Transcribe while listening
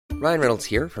Ryan Reynolds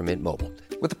here from Mint Mobile.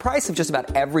 With the price of just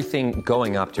about everything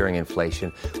going up during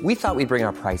inflation, we thought we'd bring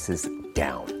our prices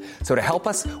down. So to help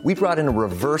us, we brought in a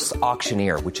reverse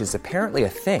auctioneer, which is apparently a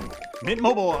thing. Mint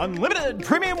Mobile Unlimited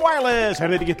Premium Wireless. How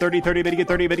to get 30, 30, bit to get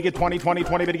 30, bit to get 20, 20,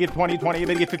 20, bit to get 20, 20,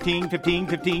 bit to get 15, 15,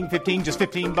 15, 15, just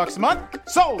 $15 a month?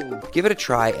 Sold! Give it a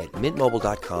try at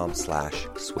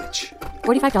mintmobile.com/switch.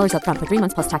 $45 up front for 3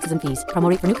 months plus taxes and fees. Promo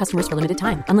rate for new customers for limited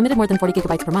time. Unlimited more than 40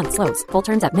 gigabytes per month. Slows full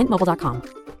terms at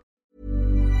mintmobile.com.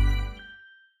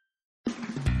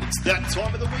 It's that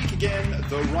time of the week again.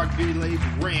 The Rugby League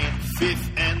rant,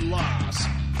 fifth and last.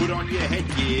 Put on your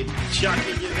headgear, chuck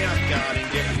in your mouth guard,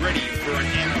 and get ready for an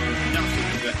hour of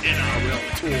nothing but NRL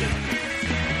talk.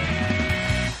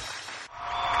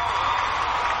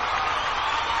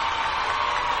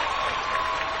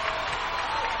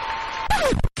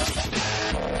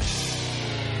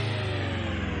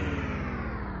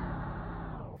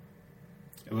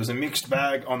 It was a mixed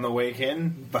bag on the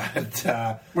weekend, but...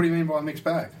 what do you mean by a mixed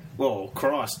bag? Well,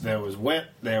 Christ, there was wet,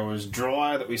 there was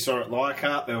dry that we saw at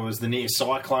Leichhardt, there was the near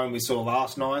cyclone we saw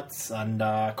last night, and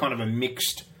kind of a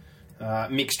mixed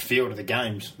field of the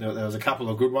games. There was a couple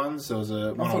of good ones. There was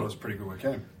I thought it was a pretty good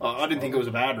weekend. I didn't think it was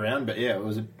a bad round, but yeah, it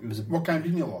was a What game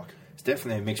didn't you like? It's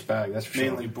definitely a mixed bag, that's for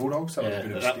sure. Manly Bulldogs? That was a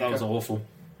bit of a stinker. That was awful.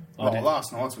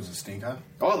 Last night's was a stinker.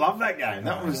 I love that game.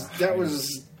 That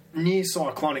was near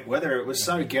cyclonic weather. It was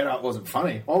so get up, it wasn't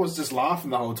funny. I was just laughing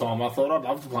the whole time. I thought I'd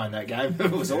love to play in that game.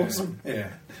 It was awesome. Yeah.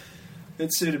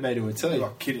 It suited me to a T.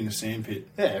 Like a kid in a sandpit.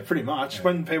 Yeah, pretty much. Yeah.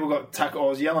 When people got I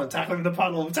was yelling, tackle him in the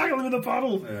puddle, tackle him in the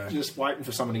puddle. Yeah. Just waiting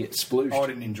for someone to get splooshed. I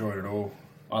didn't enjoy it at all.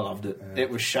 I loved it. Yeah. It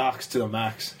was sharks to the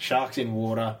max. Sharks in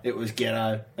water. It was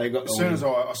ghetto. They got as soon as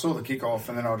I saw the kick-off,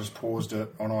 and then I just paused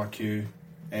it on IQ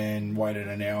and waited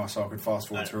an hour so I could fast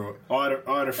forward through it. I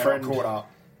had a friend... And I caught up.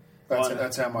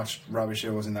 That's how much rubbish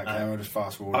there was in that game. I just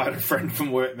fast forward. I had a friend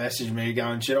from work message me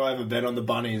going, should I have a bet on the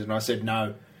Bunnies? And I said,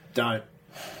 no, don't.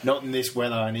 Not in this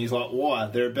weather. And he's like, why?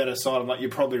 They're a better side. I'm like, you're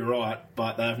probably right,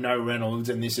 but they have no Reynolds,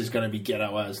 and this is going to be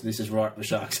ghetto as. This is right for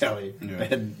Sharks Alley. Yeah.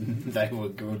 And they were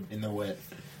good in the wet.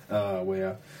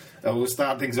 We'll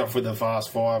start things off with the Fast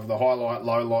Five. The highlight,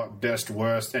 low light, best,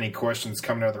 worst. Any questions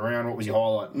coming out of the round? What was your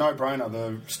highlight? No brainer,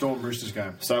 the Storm Roosters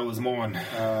game. So it was mine.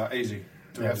 Easy.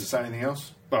 Do we have to say anything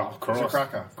else? Oh, Christ. It was a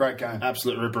cracker. Great game.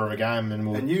 Absolute ripper of a game.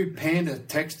 And you, Panda,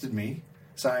 texted me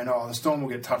saying, the Storm will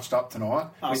get touched up tonight.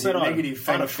 With the negative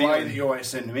feng shui that you always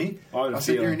send to me. I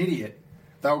said, you're an idiot.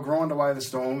 They'll grind away the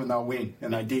Storm and they'll win.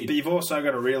 And they did. But you've also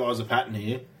got to realise a pattern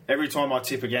here. Every time I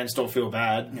tip against or feel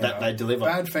bad, that they deliver.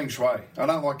 Bad feng shui. I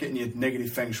don't like getting your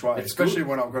negative feng shui, especially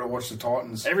when I've got to watch the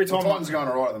Titans. Every time the Titans are going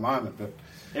all right at the moment, but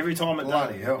every time it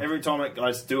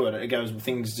guys do it, it goes,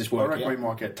 things just work out. I reckon we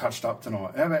might get touched up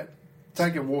tonight. How about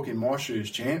take a walk in my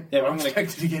shoes, champ? Yeah, I'm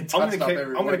expected to get touched up every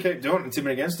week. I'm going to keep doing it and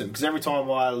tipping against them, because every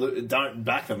time I don't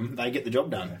back them, they get the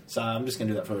job done. So I'm just going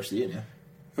to do that for the rest of the year now.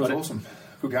 It was awesome.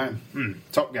 Good game.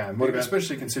 Top game.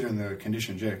 Especially considering the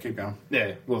conditions. Yeah, keep going.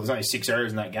 Yeah, well, there's only 6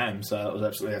 errors in that game, so that was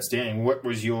absolutely outstanding. What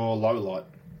was your low light?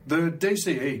 The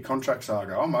DCE contract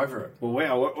saga. I'm over it.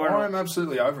 Well, I'm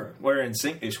absolutely over it. We're in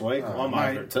sync this week. I'm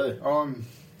over it too.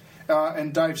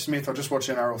 And Dave Smith, I just watched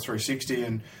NRL 360,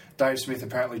 and Dave Smith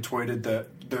apparently tweeted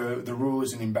that the rule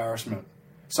is an embarrassment.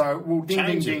 So, well,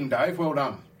 ding, Dave. Well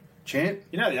done, champ.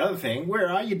 You know the other thing?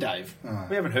 Where are you, Dave?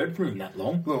 We haven't heard from him that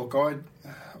long. Look,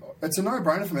 it's a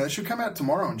no-brainer for me. They should come out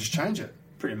tomorrow and just change it.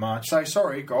 Pretty much. Say,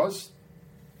 sorry, guys.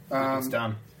 It's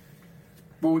done.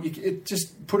 Well,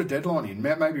 just put a deadline in.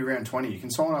 Maybe round 20. You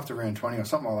can sign after round 20 or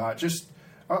something like that. Just,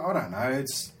 I don't know.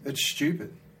 It's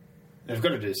stupid. They've got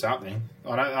to do something.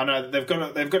 I know they've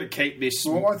got to keep this.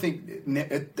 Well, I think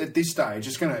at this stage,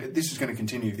 this is going to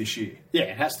continue this year. Yeah,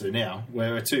 it has to now.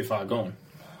 We're too far gone.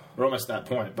 We're almost at that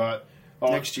point, but.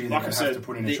 Next year, like I said, have to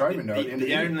put in a trade window at the end of the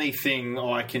year. The only thing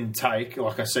I can take,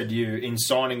 like I said to you, in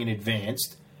signing in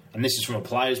advance, and this is from a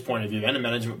player's point of view and a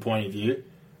management point of view,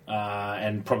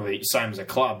 and probably the same as a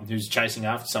club who's chasing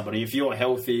after somebody, if you're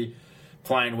healthy,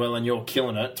 playing well, and you're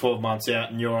killing it 12 months out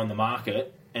and you're on the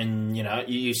market, and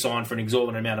you sign for an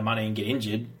exorbitant amount of money and get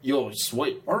injured, you're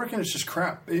sweet. I reckon it's just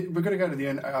crap. We've got to go to the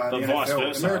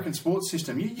NFL, American sports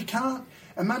system. You can't...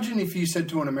 Imagine if you said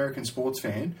to an American sports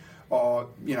fan...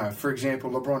 for example,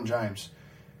 LeBron James,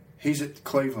 he's at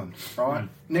Cleveland, right?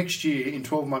 Next year, in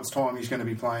 12 months' time, he's going to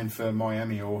be playing for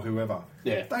Miami or whoever.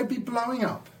 Yeah. They'd be blowing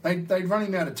up. They'd run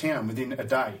him out of town within a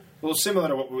day. Well, similar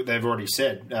to what they've already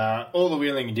said, all the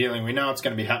wheeling and dealing, we know it's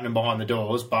going to be happening behind the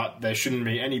doors, but there shouldn't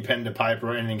be any pen to paper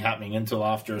or anything happening until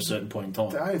after a certain point in time.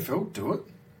 The AFL do it.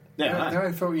 Yeah, the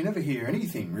AFL, you never hear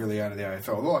anything really out of the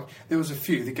AFL. Like, there was a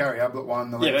few, the Gary Ablett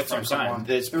one, the that's what I'm saying.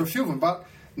 There were a few of them, but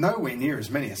nowhere near as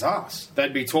many as us.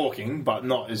 They'd be talking, but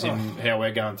not as in how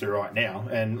we're going through right now.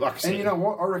 And like I said, and you know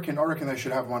what? I reckon they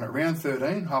should have one at round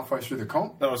 13, halfway through the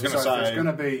comp. I was going to say, if it's going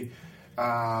to be,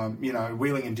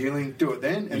 wheeling and dealing, do it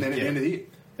then, and then at the end of the year.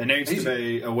 There needs to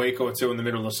be a week or two in the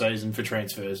middle of the season for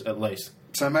transfers, at least.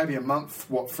 So maybe a month,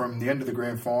 from the end of the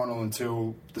grand final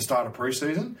until the start of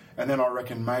pre-season, and then I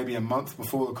reckon maybe a month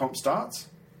before the comp starts,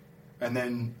 and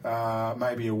then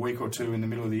maybe a week or two in the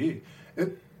middle of the year.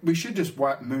 We should just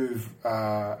move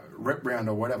rep round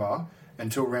or whatever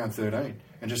until round 13,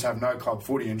 and just have no club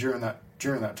footy. And during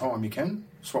that time, you can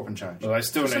swap and change. Well, they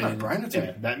still need a no-brainer to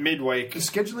me. That midweek. The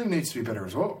scheduling needs to be better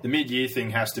as well. The mid-year thing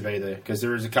has to be there because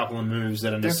there is a couple of moves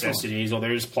that are necessities, or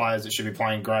there is players that should be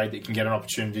playing grade that can get an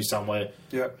opportunity somewhere.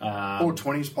 Yeah, or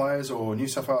 20s players or New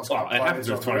South Wales Cup players. It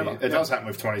happens with 20. It does happen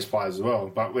with 20s players as well.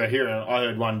 But we're hearing. I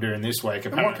heard one during this week.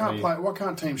 Apparently, why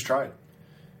can't teams trade?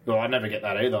 Well, I never get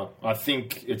that either. I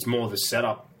think it's more the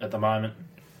setup at the moment.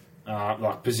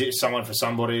 Position someone for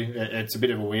somebody. It's a bit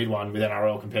of a weird one with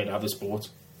NRL compared to other sports.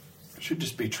 It should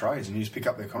just be trades and you just pick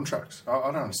up their contracts. I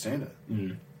don't understand it.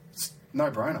 It's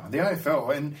no-brainer. The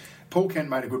AFL, and Paul Kent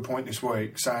made a good point this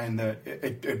week saying that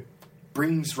it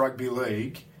brings rugby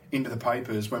league into the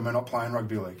papers when we're not playing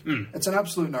rugby league. It's an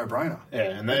absolute no-brainer.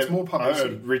 Yeah, and it's more publicity.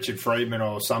 I heard Richard Friedman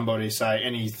or somebody say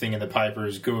anything in the paper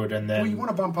is good, and then... Well, you want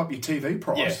to bump up your TV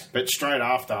price. Yeah, but straight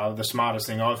after, the smartest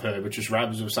thing I've heard, which is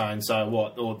Rabs was saying, so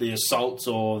what, or the assaults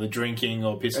or the drinking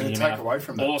or pissing and take away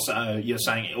from that. Also, you're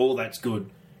saying all that's good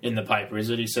in the paper,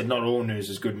 is it? He said not all news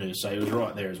is good news, so he was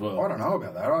right there as well. I don't know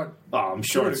about that. I'm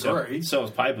sure it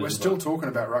sells papers. We're still talking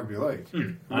about rugby league.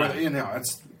 You're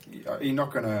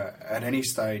not going to, at any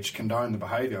stage, condone the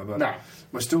behaviour, but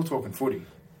we're still talking footy.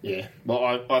 Yeah,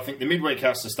 well, I think the midweek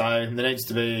has to stay. There needs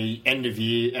to be end of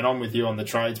year, and I'm with you on the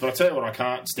trades. But I tell you what, I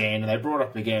can't stand, and they brought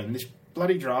up again this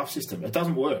bloody draft system. It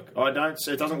doesn't work.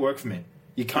 It doesn't work for me.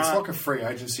 You can't. It's like a free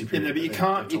agency period. Yeah,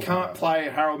 but you can't play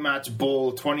Harold Matt's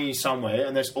ball 20 somewhere,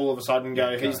 and there's all of a sudden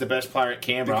he's the best player at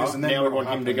Canberra. Now we want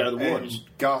him to go to the Warriors.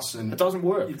 Gus, and it doesn't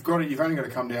work. You've only got to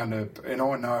come down to, and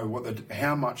I know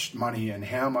how much money and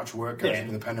how much work goes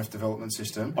into the Penrith development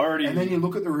system. And then you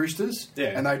look at the Roosters,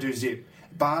 and they do zip.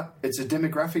 But it's a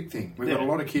demographic thing. We've got a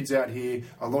lot of kids out here,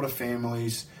 a lot of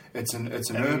families. It's an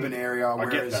urban area,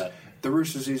 whereas the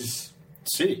Roosters is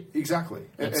city. Exactly.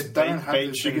 They don't have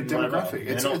this bigger demographic.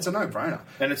 It's a no-brainer.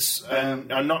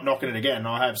 And I'm not knocking it again.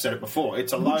 I have said it before.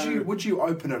 It's a Would you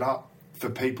open it up for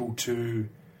people to...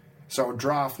 So a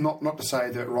draft, not to say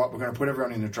that, right, we're going to put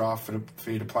everyone in a draft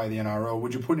for you to play the NRL.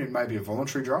 Would you put in maybe a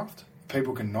voluntary draft?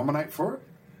 People can nominate for it?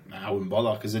 No, I wouldn't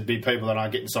bother, because there'd be people that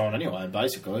aren't getting signed anyway,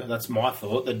 basically. That's my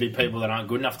thought. There'd be people that aren't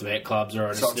good enough to be at clubs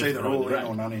or... So it's either all in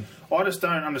or none in. I just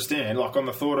don't understand. Like, on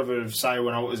the thought of it, say,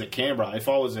 when I was at Canberra, if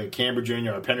I was a Canberra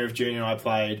junior or a Penrith junior, I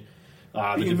played...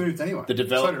 but you moved anyway. So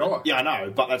did I. Yeah, I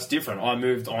know, but that's different. I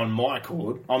moved on my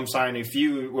accord. I'm saying if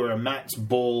you were a Mats,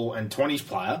 Ball and 20s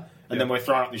player, and then we're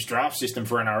throwing up this draft system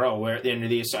for NRL, where at the end of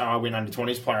the year, I win under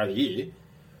 20s player of the year...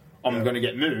 I'm going to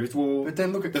get moved. Well, but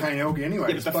then look at Kane Elgey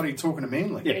anyway. He's bloody talking to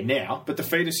Manly. Yeah, now. But the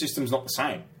feeder system's not the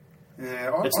same.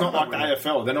 Yeah, it's not like the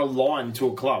AFL. They're not aligned to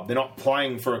a club. They're not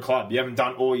playing for a club. You haven't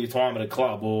done all your time at a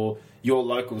club or your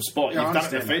local spot. Yeah, You've done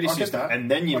it in the feeder system, and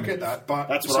then you. I get that, but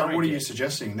that's what are you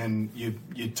suggesting? Then you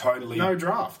totally no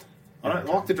draft. I don't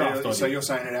like the draft idea. So you're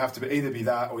saying it'd have to either be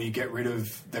that, or you get rid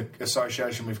of the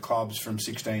association with clubs from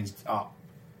 16s up.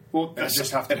 Well,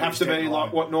 it has to be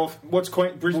like what's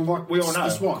Brisbane? Well, we all know the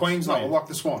Swans. Queensland. No, like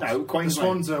the Swans. No, Queensland.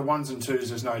 The Swans are ones and twos.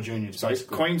 There's no juniors. So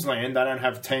Queensland, they don't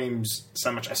have teams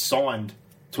so much assigned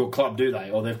to a club, do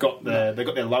they? Or they've got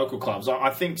their local clubs. I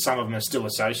think some of them are still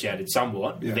associated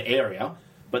somewhat with the area,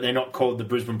 but they're not called the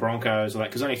Brisbane Broncos or that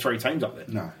because only 3 teams up there.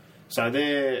 No. So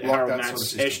they're Harold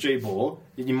Matts, SG Ball.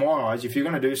 In my eyes, if you're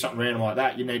going to do something random like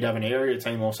that, you need to have an area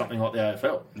team or something like the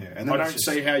AFL. Yeah, and I don't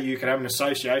see how you can have an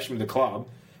association with the club.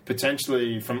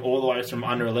 Potentially from all the way from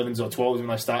under 11s or 12s when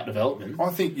they start development. I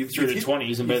think through the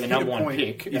 20s and be the number one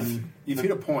pick. You've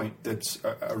hit a point that's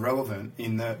irrelevant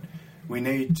in that we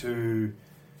need to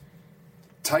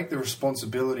take the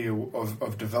responsibility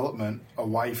of development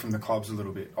away from the clubs a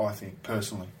little bit, I think,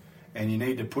 personally. And you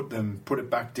need to put it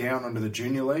back down under the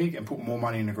junior league and put more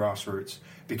money in the grassroots.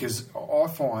 Because I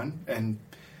find, and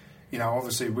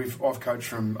obviously I've coached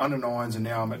from under 9s and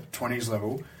now I'm at 20s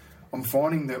level. I'm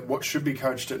finding that what should be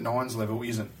coached at 9s level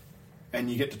isn't. And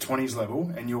you get to 20s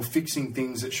level and you're fixing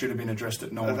things that should have been addressed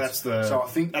at 9s. So I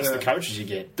think that's the coaches you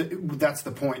get. That's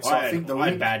the point. So I think the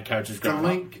link, bad coaches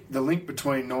growing up. The link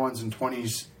between 9s and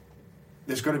 20s,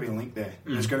 there's got to be a link there.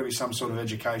 There's got to be some sort of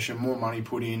education, more money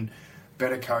put in,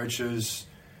 better coaches.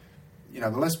 The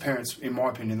less parents, in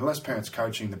my opinion, the less parents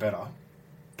coaching, the better.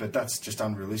 but that's just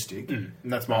unrealistic. And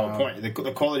that's my whole point.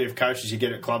 The quality of coaches you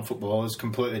get at club football is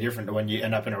completely different to when you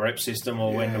end up in a rep system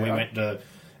or when we went to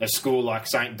a school like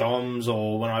St. Dom's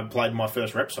or when I played my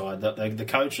first rep side. The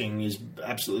coaching is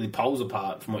absolutely poles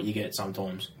apart from what you get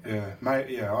sometimes. Yeah, mate.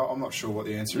 Yeah, I'm not sure what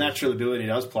the answer is. Natural ability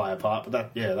does play a part,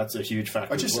 but that's a huge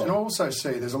factor. And I also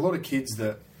see there's a lot of kids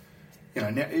that,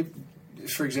 now,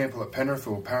 for example, at Penrith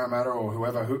or Parramatta or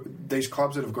whoever, these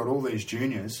clubs that have got all these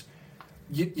juniors,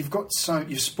 you've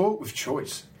sport with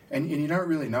choice, and you don't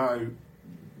really know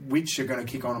which are going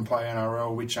to kick on and play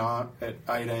NRL, which aren't at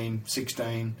 18,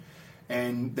 16,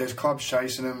 and there's clubs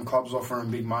chasing them, clubs offering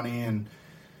them big money, and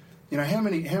how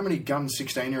many gun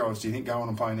 16-year-olds do you think go on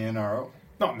and play in the NRL?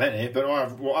 Not many, but I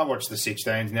watch the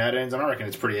 16s nowadays, and I reckon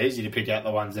it's pretty easy to pick out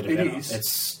the ones that are better.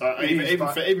 It's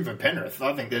even for Penrith,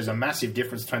 I think there's a massive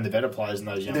difference between the better players and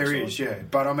those young sides. There is, yeah.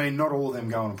 But, I mean, not all of them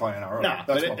go on and play NRL. No,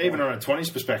 but even on a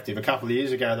 20s perspective, a couple of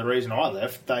years ago, the reason I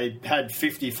left, they had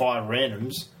 55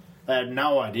 randoms. They had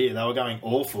no idea. They were going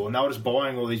awful, and they were just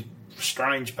buying all these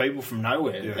strange people from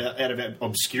nowhere out of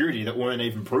obscurity that weren't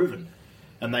even proven.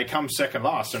 And they come second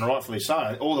last, and rightfully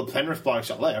so. All the Penrith blokes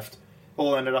that left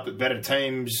all ended up at better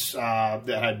teams that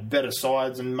had better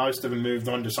sides, and most of them moved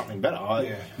on to something better.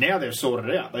 Now they've sorted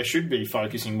it out. They should be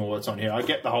focusing more what's on here. I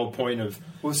get the whole point of...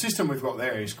 Well, the system we've got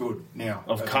there is good now.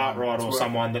 Of Cartwright or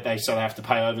someone that they have to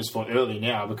pay overs for early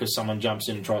now because someone jumps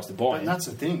in and tries to buy And that's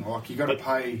the thing. Like, you got to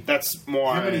pay... That's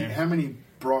more... How many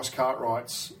Bryce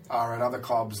Cartwrights are at other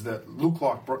clubs that look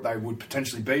like they would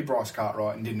potentially be Bryce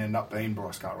Cartwright and didn't end up being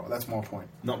Bryce Cartwright? That's my point.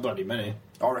 Not bloody many.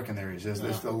 I reckon there is. There's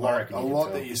a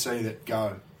lot that you see that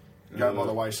go by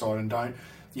the wayside and don't.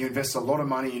 You invest a lot of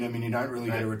money in them and you don't really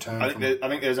get a return I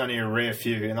think there's only a rare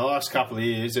few. In the last couple of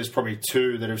years, there's probably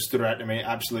two that have stood out to me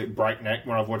absolute breakneck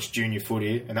when I've watched junior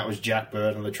footy, and that was Jack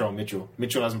Bird and Latrell Mitchell.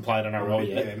 Mitchell hasn't played NRL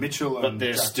yet. Yeah, Mitchell. But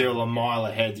they're still a mile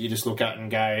ahead. You just look at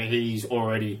and go, he's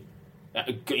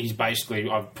basically,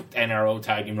 I've put NRL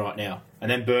tag him right now. And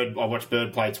then I watched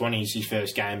Bird play 20s, his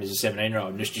first game as a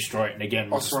 17-year-old, and just destroy it. And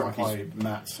again, I saw him play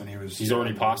Mats, and he's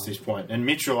already past this point. And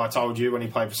Mitchell, I told you when he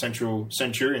played for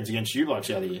Centurions against you blokes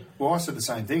the other year. Well, I said the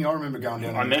same thing. I remember going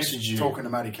down and talking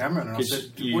to Matty Cameron, and I said,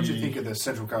 what do you think of the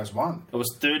Central Coast one? It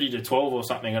was 30-12 or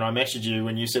something, and I messaged you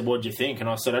and you said, what do you think? And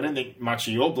I said, I didn't think much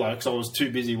of your blokes. I was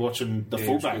too busy watching the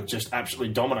fullback just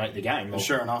absolutely dominate the game. And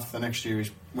sure enough, the next year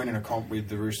he's winning a comp with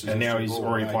the Roosters. And now he's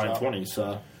already playing 20s,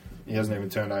 so he hasn't even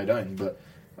turned 18, but...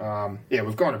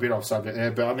 we've gone a bit off subject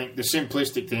there, but I think the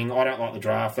simplistic thing, I don't like the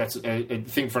draft. That's a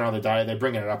thing for another day. They're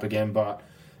bringing it up again, but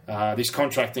this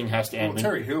contract thing has to end. Well,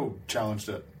 Terry Hill challenged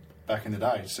it back in the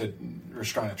day, said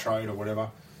restrain a trade or whatever.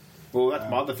 Well, that's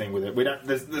my other thing with it. We don't.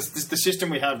 The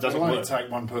system we have doesn't work. It'll only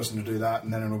take one person to do that,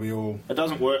 and then it'll be all... It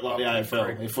doesn't work like the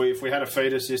AFL. If we had a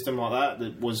feeder system like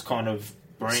that was kind of...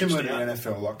 Similar to the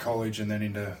NFL, like college and then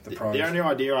into the pros. The only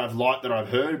idea I've liked that I've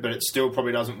heard, but it still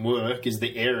probably doesn't work, is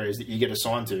the areas that you get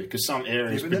assigned to. Because some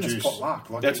areas produce... Then it's potluck.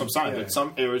 That's what I'm saying, but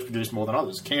some areas produce more than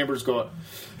others. Canberra's got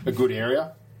a good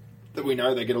area that we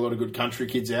know they get a lot of good country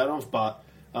kids out of, but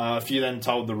if you then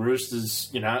told the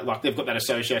Roosters, they've got that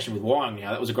association with Wyong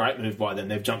now, that was a great move by them.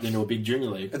 They've jumped into a big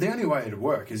junior league. The only way it'd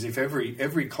work is if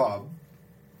every club...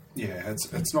 Yeah,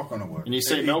 it's not going to work. And you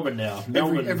see Melbourne now.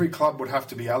 Every club would have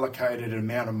to be allocated an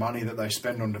amount of money that they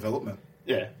spend on development.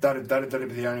 Yeah. That'd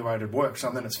be the only way it'd work, so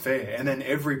then it's fair. And then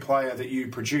every player that you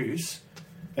produce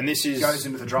goes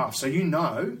into the draft. So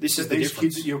these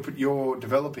kids that you're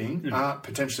developing aren't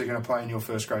potentially going to play in your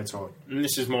first grade side. And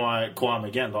this is my qualm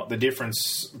again. Like the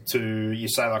difference to, you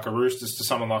say, like a Roosters to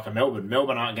someone like a Melbourne.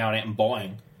 Melbourne aren't going out and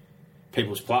buying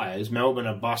people's players. Melbourne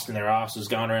are busting their asses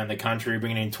going around the country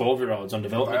bringing in 12-year-olds on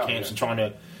development camps and trying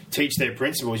to teach their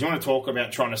principles. You want to talk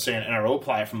about trying to see an NRL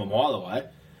player from a mile away.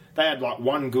 They had like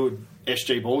one good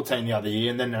SG ball team the other year,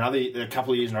 and then a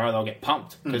couple of years in a row they'll get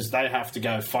pumped because they have to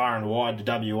go far and wide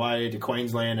to WA, to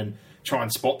Queensland, and try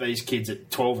and spot these kids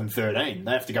at 12 and 13.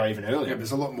 They have to go even earlier. Yeah,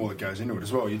 there's a lot more that goes into it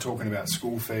as well. You're talking about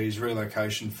school fees,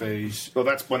 relocation fees. Well,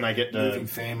 that's when they get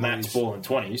to Matt's ball in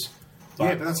 20s.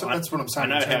 But that's what I'm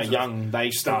saying. I know how young they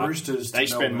start. They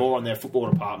spend more on their football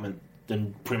department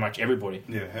than pretty much everybody.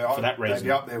 Yeah, for that reason. They'd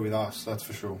be up there with us, that's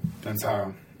for sure.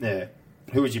 Yeah.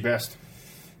 Who was your best?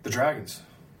 The Dragons.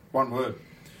 One word.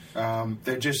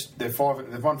 They've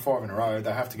won 5 in a row.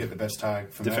 They have to get the best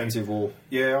tag from defensive wall.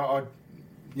 Yeah, I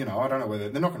don't know whether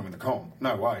they're not going to win the comp.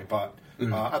 No way. But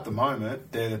at the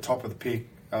moment, they're the top of the pick.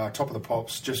 Top of the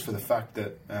pops, just for the fact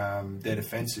that their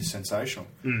defence is sensational.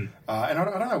 And I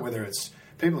don't know whether it's...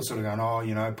 People are sort of going,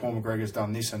 Paul McGregor's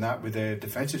done this and that with their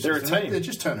defensive system. They're a team. They're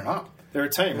just turning up. They're a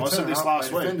team. I said this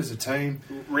last week. They defend as a team.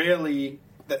 Rarely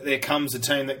there comes a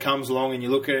team that comes along and you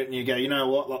look at it and you go, you know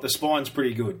what, like the spine's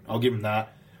pretty good. I'll give them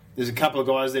that. There's a couple of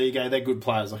guys there you go, they're good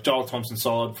players. Like Joel Thompson,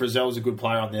 solid. Frizzell's a good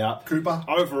player on the up. Cooper.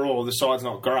 Overall, the side's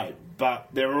not great, but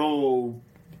they're all,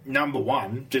 number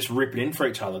one, just ripping in for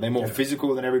each other. They're more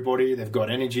physical than everybody. They've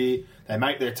got energy. They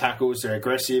make their tackles. They're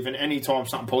aggressive. And any time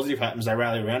something positive happens, they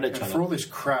rally around each other. For all this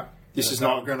crap,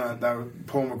 Paul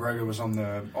McGregor was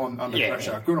under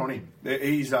pressure. Good on him.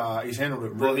 He's handled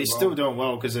it really well. He's still doing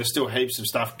well because there's still heaps of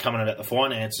stuff coming about the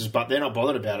finances, but they're not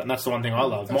bothered about it, and that's the one thing I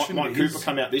love. Mike Cooper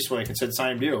come out this week and said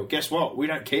same deal. Guess what? We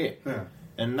don't care. Yeah.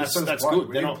 And that's good.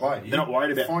 They're not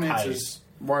worried about finances.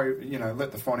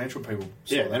 Let the financial people.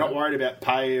 They're not worried about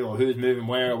pay or who's moving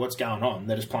where or what's going on.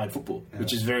 They're just playing football,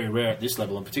 which is very rare at this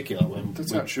level in particular. When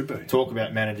that's how it should be. Talk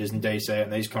about managers in DC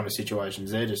and these kind of situations.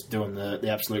 They're just doing the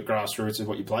absolute grassroots of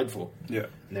what you played for. Yeah,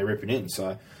 and they're ripping in.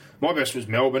 So my best was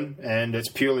Melbourne, and it's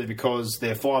purely because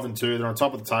they're 5-2. They're on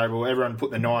top of the table. Everyone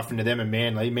put the knife into them and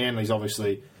Manly. Manly's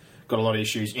obviously got a lot of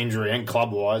issues, injury and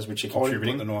club wise, which are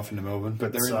contributing. I didn't put the knife into Melbourne,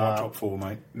 but they're in my top 4,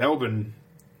 mate. Melbourne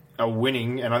are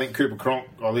winning, and I think Cooper Cronk,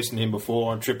 I listened to him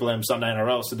before on Triple M Sunday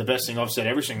NRL, said the best thing I've said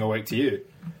every single week to you.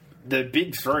 The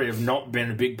big three have not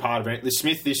been a big part of it. The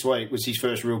Smith this week was his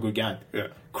first real good game. Yeah.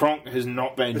 Cronk has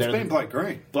not been better. It's been Blake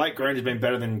Green. Blake Green has been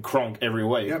better than Cronk every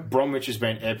week. Yep. Bromwich has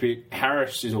been epic.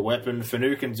 Harris is a weapon.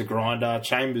 Finucane's a grinder.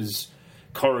 Chambers,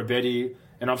 Corabetti.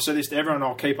 And I've said this to everyone,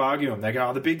 I'll keep arguing. They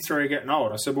go, the big three are getting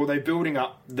old. I said, well, they're building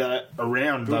up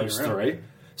around those three.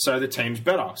 So the team's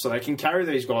better. So they can carry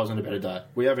these guys on a better day.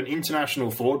 We have an international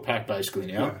forward pack basically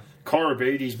now. Yeah.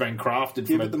 Corabeatti's been crafted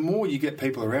from but the more you get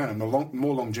people around him, the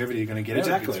more longevity you're going to get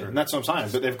exactly. And that's what I'm saying.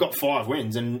 But they've got 5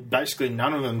 wins, and basically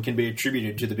none of them can be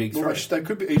attributed to the big three. They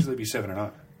could easily be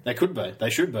 7-0. They could be.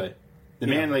 They should be. The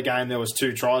Manly game, there was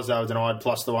 2 tries they were denied,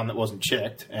 plus the one that wasn't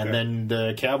checked. And then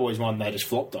the Cowboys one, they just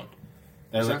flopped on.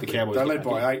 They let the Cowboys. They led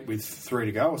by 8 with 3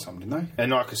 to go or something, didn't they?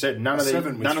 And like I said, none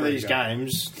of these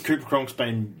games, Cooper Cronk's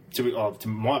been, to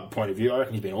my point of view, I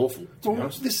reckon he's been awful. To be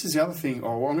honest. This is the other thing.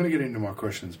 I'm going to get into my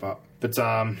questions, but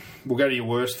we'll go to your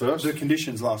worst first. The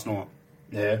conditions last night.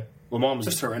 Yeah. Well, mine was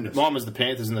just horrendous. Mine was the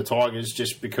Panthers and the Tigers,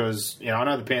 just because I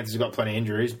know the Panthers have got plenty of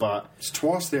injuries, but it's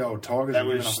twice the old Tigers. That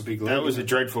was a big lead. That was a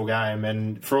dreadful game,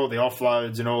 and for all the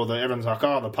offloads and all everyone's like,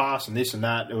 the pass and this and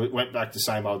that. It went back to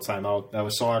same old. They were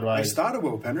sideways. They started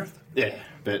well, Penrith. Yeah,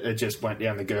 but it just went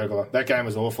down the gurgler. That game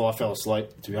was awful. I fell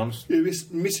asleep, to be honest. Yeah,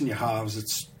 missing your halves.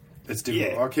 It's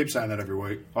difficult. Yeah. I keep saying that every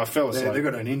week. I fell asleep. They've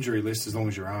got an injury list as long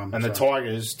as your arm. And the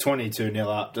Tigers 22-0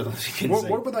 up.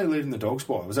 What were they leading the Dogs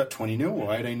by? Was that 20-0 or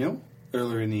 18-0?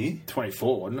 Earlier in the year?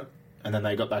 24, wasn't it? And then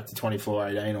they got back to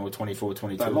 24-18 or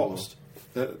 24-22. They lost.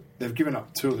 They've given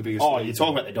up 2 of the biggest. You're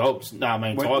talking about the Dogs? No, I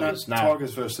mean Tigers. No.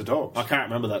 Tigers versus the Dogs. I can't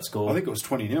remember that score. I think it was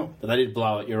 20-0. But they did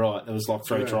blow it, you're right. There was like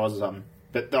 3 tries or something.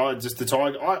 But just the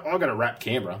Tigers, I got to rap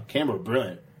Canberra. Canberra were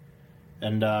brilliant.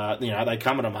 And, they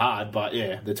come at them hard, but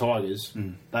the Tigers,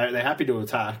 they're happy to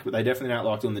attack, but they definitely don't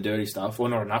like doing the dirty stuff, or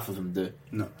not enough of them do.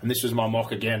 No. And this was my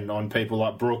mock again on people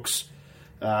like Brooks,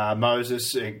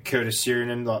 Moses, Curtis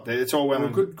Sirinen, it's all well. A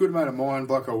good mate of mine,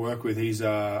 bloke I work with, he's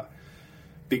a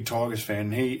big Tigers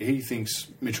fan. He thinks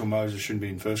Mitchell Moses shouldn't be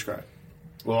in first grade.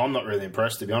 Well, I'm not really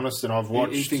impressed, to be honest, and I've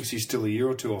watched... He thinks he's still a year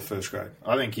or 2 off first grade.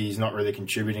 I think he's not really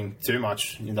contributing too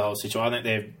much in the whole situation. I think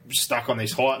they're stuck on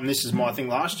this height, and this is my thing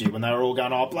last year when they were all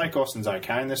going, Blake Austin's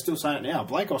okay, and they're still saying it now.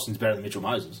 Blake Austin's better than Mitchell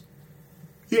Moses.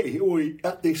 Yeah,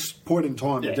 at this point in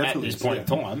time, definitely. At this point in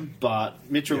time, but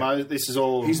Mitchell Moses, this is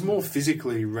all... He's more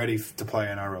physically ready to play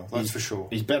NRL, that's for sure.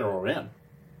 He's better all round.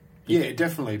 Yeah,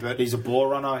 definitely, but... He's a ball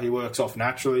runner, he works off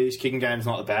naturally, his kicking game's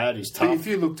not bad, he's tough. But if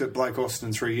you looked at Blake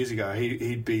Austin 3 years ago,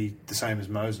 he'd be the same as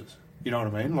Moses. You know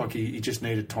what I mean? Like, he just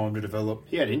needed time to develop.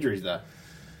 He had injuries, though.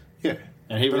 Yeah.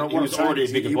 And he was already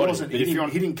a bigger body.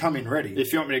 He didn't come in ready.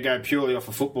 If you want me to go purely off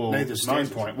a football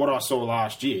standpoint, what I saw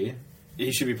last year...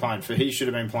 He should have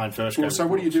been playing first grade. Well, so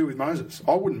what do you do with Moses?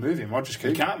 I wouldn't move him. I'd just keep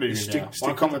him. You can't move him now.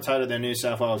 I commentated their New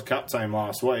South Wales Cup team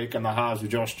last week, and the halves with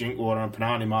Josh Drinkwater and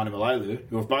Panani Manu-Malelu,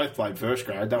 who have both played first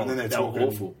grade. They were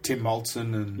awful. Tim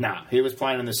Moulton and... Nah, he was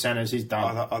playing in the centres. He's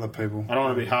done. Other people. I don't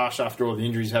want to be harsh after all the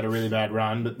injuries. Had a really bad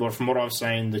run, but from what I've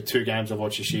seen, the 2 games I've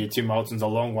watched this year, Tim Moulton's a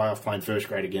long way off playing first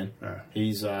grade again. Yeah.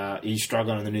 He's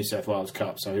struggling in the New South Wales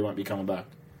Cup, so he won't be coming back.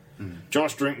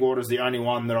 Josh Drinkwater's the only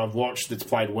one that I've watched that's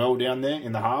played well down there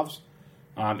in the halves.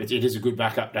 It is a good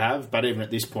backup to have, but even at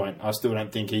this point, I still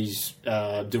don't think he's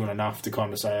doing enough to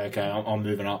kind of say, okay, I'm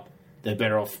moving up. They're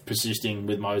better off persisting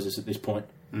with Moses at this point.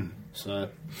 So,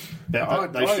 I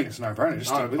think it's a no-brainer.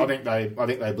 I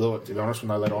think they blew it, to be honest, when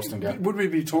they let Austin go. Would we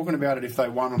be talking about it if they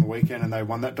won on the weekend and they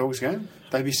won that Dogs game?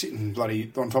 They'd be sitting bloody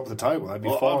on top of the table. They'd be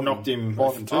I've knocked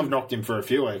him for a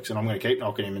few weeks, and I'm going to keep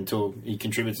knocking him until he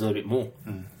contributes a little bit more.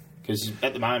 Because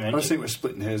at the moment, I just think we're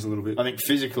splitting hairs a little bit. I think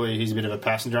physically he's a bit of a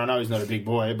passenger. I know he's not a big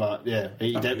boy, but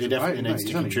he definitely needs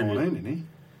to contribute. 19, isn't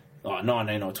he?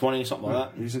 19 or 20, something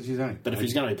like that. He's only, but if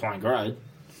he's going to be playing grade,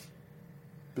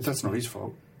 but that's not his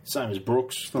fault. Same as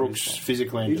Brooks. Brooks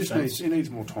physically in defence. He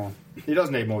needs more time. He does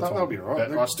need more time. That'll be all right.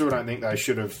 But I still don't think they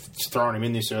should have thrown him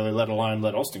in this early, let alone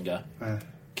let Austin go.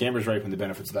 Canberra's reaping the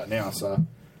benefits of that now. So,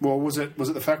 well, was it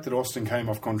the fact that Austin came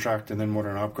off contract and then wanted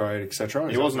an upgrade,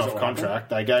 etc.? He wasn't off contract.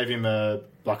 They gave him a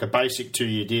basic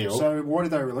 2-year deal. So why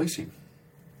did they release him?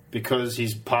 Because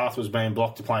his path was being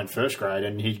blocked to play in first grade,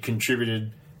 and he'd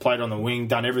contributed, played on the wing,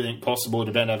 done everything possible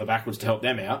to bend over backwards to help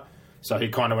them out. So he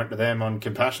kind of went to them on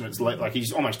compassion. It's like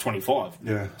he's almost 25.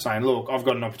 Yeah. Saying, look, I've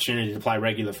got an opportunity to play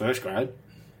regular first grade.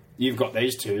 You've got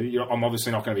these two. I'm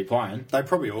obviously not going to be playing. They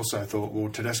probably also thought, well,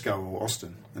 Tedesco or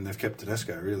Austin, and they've kept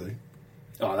Tedesco, really.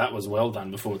 Oh, that was well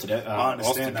done before today. I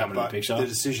understand Austin coming that, in the picture. The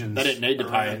decisions they didn't need to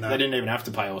pay. They didn't even have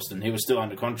to pay Austin. He was still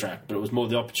under contract, but it was more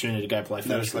the opportunity to go play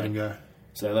first grade. Let him go.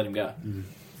 So they let him go.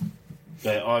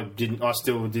 Yeah, I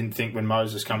still didn't think when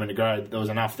Moses came into grade there was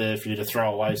enough there for you to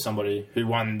throw away somebody who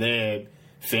won their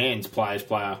fans players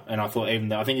player, and I thought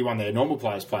I think he won their normal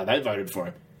players player. They voted for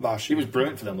him last year. He was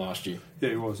brilliant for them last year. Yeah,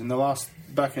 he was. In the last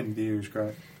back end of the year, he was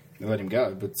great. They let him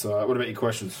go. But what about your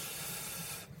questions?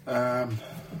 I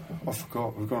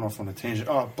forgot. We've gone off on a tangent.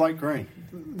 Oh, Blake Green.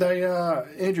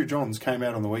 Andrew Johns came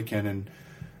out on the weekend and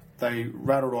they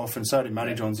rattled off, and so did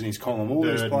Matty Johns in his column, all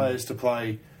these players to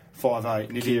play 5'8",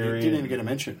 and he didn't even get a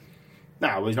mention. No,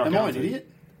 well, he's not. Am I an idiot?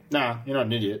 No, you're not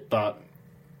an idiot, but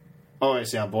I always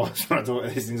sound biased when I talk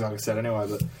about these things, like I said anyway,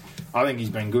 but I think he's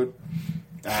been good.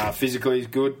 Physically, he's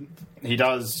good. He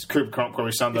does. Cooper Cronk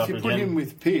probably summed up again. If you put him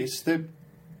with Pearce,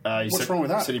 what's wrong with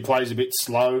that? He said he plays a bit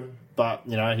slow, but,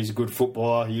 he's a good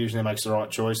footballer. He usually makes the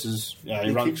right choices.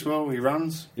 He kicks well, he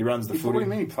runs. He runs the footy. What do you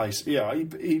mean he plays? Yeah,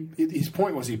 his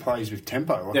point was he plays with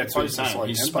tempo. Like that's what he's saying.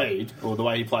 His speed, or the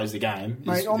way he plays the game.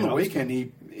 Mate, on the weekend,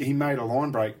 he made a line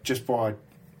break just by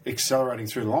accelerating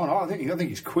through the line. I think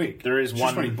he's quick. There is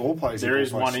just when he ball plays. There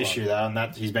is one issue though, and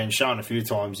that he's been shown a few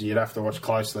times. You'd have to watch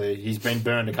closely. He's been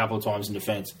burned a couple of times in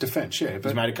defence. Yeah. But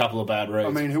he's made a couple of bad reads.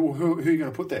 I mean, who are you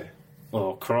going to put there?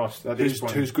 Oh, Christ.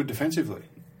 Who's good defensively?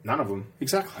 None of them.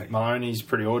 Exactly. Maloney's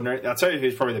pretty ordinary. I'll tell you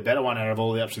who's probably the better one out of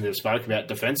all the options they've spoke about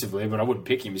defensively, but I wouldn't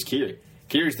pick him, is Keary.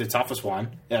 Keary's the toughest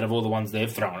one out of all the ones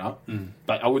they've thrown up,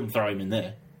 but I wouldn't throw him in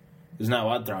there. There's no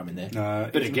way I'd throw him in there. No,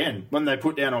 but again, when they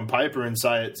put down on paper and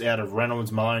say it's out of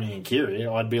Reynolds, Maloney and Keary,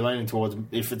 I'd be leaning towards,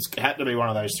 if it's had to be one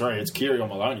of those three, it's Keary or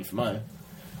Maloney for me.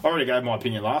 I already gave my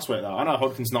opinion last week, though. I know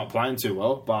Hodkin's not playing too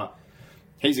well, but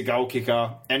he's a goal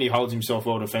kicker and he holds himself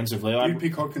well defensively. You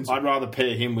pick Hodkins. I'd rather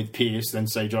pair him with Pearce than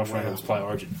see Josh Reynolds play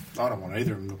Origin. I don't want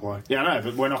either of them to play. Yeah, I know,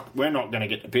 but we're not going to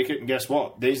get to pick it. And guess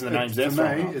what? These are the names they're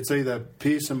throwing. For me, it's either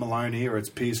Pearce and Maloney or it's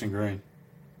Pearce and Green.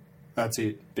 That's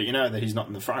it. But you know that he's not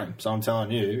in the frame, so I'm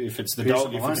telling you, if it's the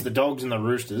Dogs and the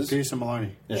Roosters, Pearce and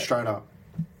Maloney, straight up,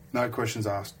 no questions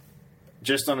asked.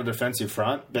 Just on a defensive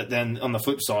front, but then on the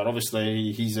flip side,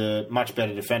 obviously he's a much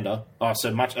better defender.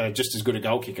 Just as good a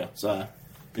goal kicker. So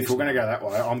if we're going to go that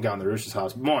way, I'm going the Roosters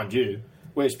halves. Mind you,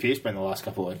 where's Pearce been the last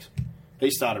couple of weeks?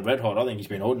 He started red hot. I think he's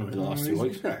been ordinary the last 2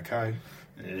 weeks. He's been okay.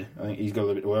 Yeah, I think he's got a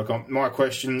little bit to work on. My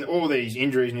question, all these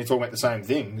injuries, and you're talking about the same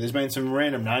thing, there's been some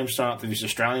random names thrown up to this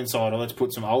Australian side, or let's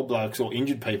put some old blokes or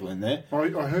injured people in there. I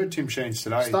heard Tim Sheens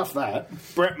today. Stuff that.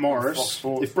 Brett Morris,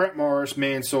 if Brett Morris,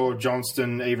 Mansour,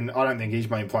 Johnston, even, I don't think he's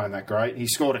been playing that great. He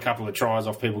scored a couple of tries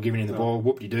off people giving him the ball,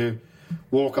 whoop-de-doo.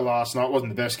 Walker last night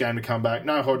wasn't the best game to come back.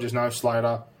 No Hodges, no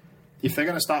Slater. If they're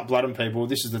going to start blooding people,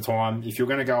 this is the time. If you're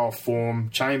going to go off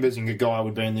form, Chambers and Gagai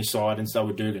would be on this side, and so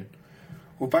would Dugan.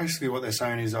 Well, basically what they're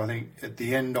saying is, I think, at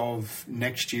the end of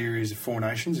next year is Four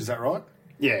Nations, is that right?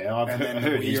 Yeah, I've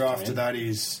heard the year after that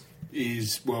is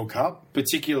World Cup.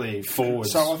 Particularly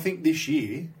forwards. So I think this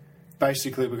year,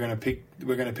 basically we're going to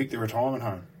pick the retirement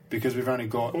home. Because we've only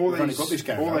got this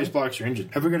game. All these blokes are injured.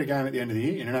 Have we got a game at the end of the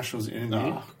year? Internationals at the end of the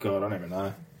year? Oh, God, I don't even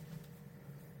know.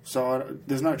 So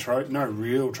there's no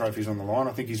real trophies on the line.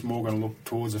 I think he's more going to look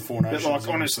towards the Four Nations. But,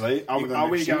 honestly, are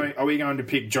we going to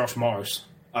pick Josh Morris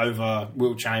over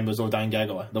Will Chambers or Dane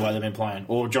Gagai, the way they've been playing,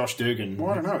 or Josh Dugan?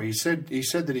 Well, I don't know. He said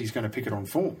that he's going to pick it on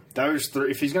form. Those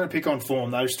three, if he's going to pick on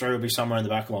form, those three will be somewhere in the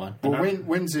back line. Well,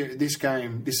 when's this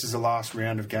game? This is the last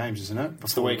round of games, isn't it?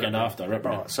 It's the weekend after.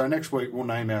 Right. So next week we'll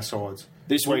name our sides.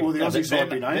 This week, will the Aussie side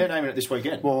be named? They're naming it this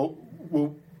weekend. Well,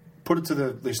 put it to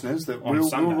the listeners that we'll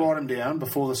write them down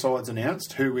before the side's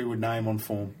announced who we would name on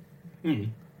form.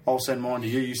 I'll send mine to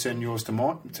you. You send yours to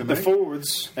me. The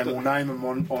forwards, and we'll name them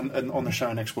on the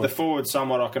show next week. The forwards,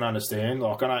 somewhat I can understand.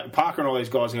 Like, I know Parker and all these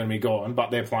guys are going to be gone,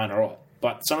 but they're playing all right.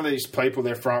 But some of these people,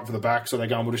 they're front for the back, so they're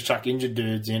going, we'll just chuck injured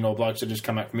dudes in, or blokes that just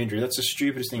come back from injury. That's the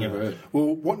stupidest thing I've ever heard.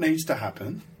 Well, what needs to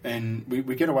happen, and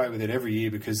we get away with it every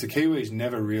year because the Kiwis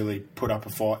never really put up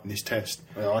a fight in this test.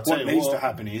 Well, what needs to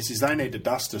happen is they need to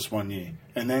dust us one year,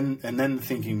 and then the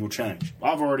thinking will change.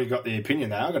 I've already got the opinion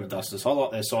they are going to dust us. I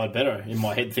like their side better in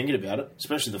my head thinking about it,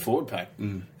 especially the forward pack.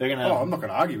 They're going to. I'm not going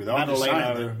to argue with that. I'm just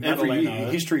saying that every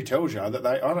year history tells you that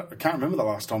I can't remember the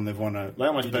last time they've won a. They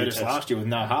almost beat us last year with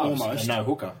no halves and no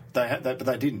hooker. But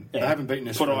they didn't. Yeah. They haven't beaten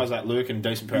us. Put Isaac Luke and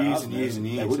decent pair of years and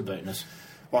years. They would have beaten us.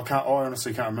 Well, I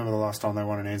honestly can't remember the last time they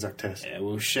won an Anzac test. Yeah,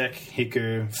 well, Sheck,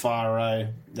 Hiku, Whare,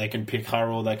 they can pick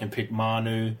Hurrell, they can pick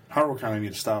Manu. Hurrell can't even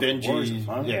get a start. Benji,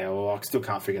 I still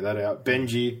can't figure that out.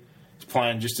 Benji is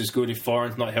playing just as good if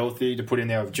Foreign's not healthy to put in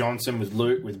there with Johnson, with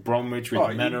Luke, with Bromwich,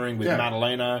 with Mannering, with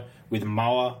Madaleno, with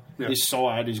Moa. Yeah. This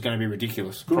side is going to be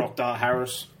ridiculous. Good. Proctor,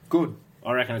 Harris. Good.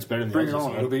 I reckon it's better than Bring it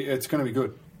on. It's going to be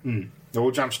good.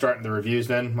 We'll jump straight into the reviews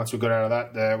then. Once we got out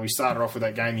of that, we started off with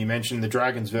that game you mentioned, the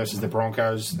Dragons versus the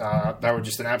Broncos. They were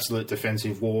just an absolute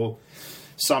defensive war.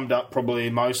 Summed up probably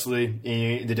mostly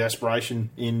in the desperation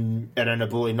in Edna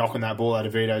Bully knocking that ball out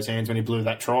of Vito's hands when he blew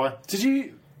that try.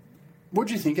 What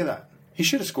did you think of that? He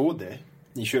should have scored there.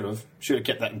 He should have. Should have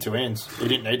kept that in two hands. He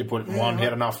didn't need to put it in one. He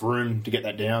had enough room to get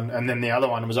that down. And then the other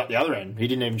one was up the other end. He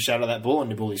didn't even shatter that ball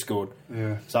and Nabuli scored.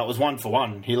 Yeah. So it was 1 for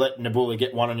 1. He let Nabuli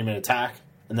get one on him in attack.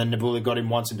 And then Nabuli got him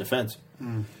once in defence,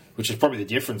 which is probably the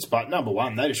difference. But number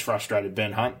one, they just frustrated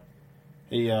Ben Hunt.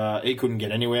 He couldn't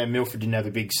get anywhere. Milford didn't have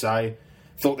a big say.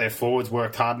 Thought their forwards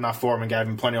worked hard enough for him and gave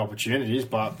him plenty of opportunities.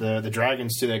 But the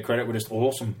Dragons, to their credit, were just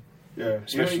awesome. Yeah,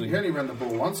 especially he only ran the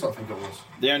ball once, I think it was.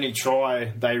 The only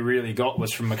try they really got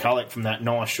was from McCulloch from that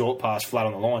nice short pass flat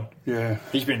on the line. Yeah.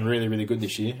 He's been really, really good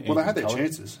this year. Well, they had their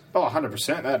chances. Oh,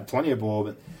 100%. They had plenty of ball,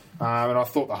 but... and I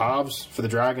thought the halves for the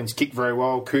Dragons kicked very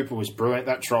well. Cooper was brilliant.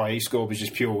 That try he scored was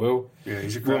just pure will. Yeah,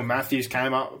 he's a great... Will Matthews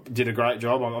came up, did a great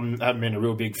job. I haven't been a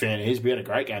real big fan of his, but he had a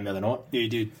great game the other night. Yeah, he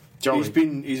did.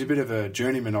 He's a bit of a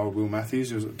journeyman, old Will Matthews.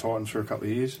 He was at the Titans for a couple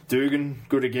of years. Dugan,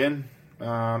 good again.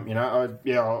 I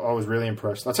was really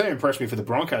impressed. I'd say it impressed me for the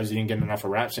Broncos. He didn't get enough of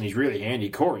raps, and he's really handy.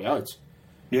 Corey Oates.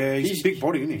 Yeah, he's a big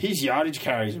body, isn't he? His yardage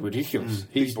carries are ridiculous.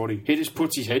 Big body. He just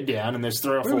puts his head down, and there's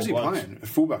 3 or 4 blokes. Where was he playing? A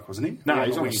fullback, wasn't he? No,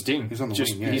 he's on the sting. He's on the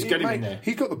wing, yeah. He's got him in there.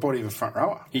 He's got the body of a front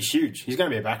rower. He's huge. He's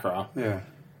going to be a back rower. Yeah.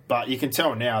 But you can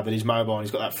tell now that he's mobile and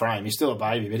he's got that frame. He's still a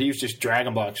baby, but he was just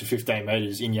dragging blokes for 15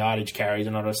 metres in yardage carries,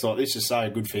 and I just thought, this is so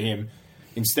good for him.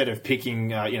 Instead of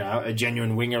picking, a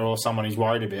genuine winger or someone he's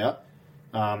worried about,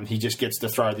 he just gets to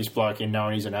throw this bloke in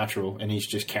knowing he's a natural, and he's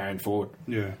just carrying forward.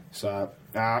 Yeah. So,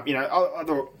 I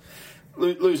thought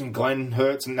losing Glenn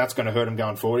hurts, and that's going to hurt him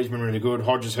going forward. He's been really good.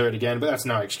 Hodges hurt again, but that's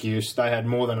no excuse. They had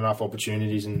more than enough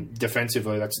opportunities, and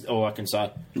defensively, that's all I can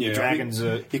say. Yeah, the Dragons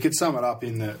you could sum it up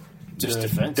in that. Just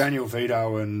defence. Daniel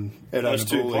Vito and Ed those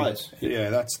 2 players. Yeah,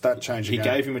 that changed the game.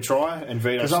 He gave him a try, and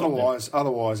Vito because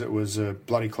otherwise it was a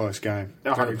bloody close game.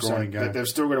 100%. Game. They've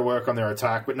still got to work on their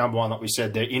attack, but number one, like we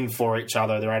said, they're in for each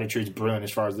other. Their attitude's brilliant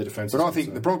as far as the defence. But I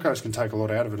think the Broncos can take a lot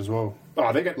out of it as well.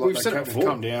 Oh, we've said it before.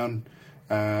 Come down,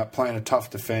 playing a tough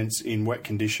defence in wet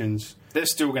conditions. They're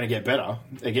still going to get better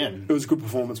again. It was a good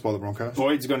performance by the Broncos.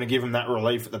 Boyd's going to give them that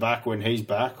relief at the back when he's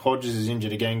back. Hodges is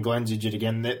injured again. Glenn's injured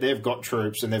again. They've got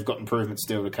troops and they've got improvements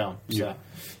still to come. So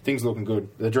things looking good.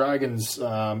 The Dragons,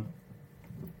 I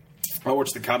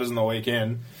watched the Cutters on the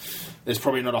weekend. There's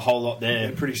probably not a whole lot there.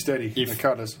 They're pretty steady, the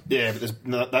Cutters. Yeah, but they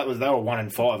were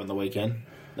 1-5 on the weekend.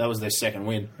 That was their second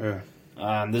win. Yeah.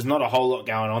 There's not a whole lot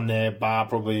going on there, bar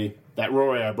probably that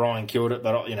Rory O'Brien killed it,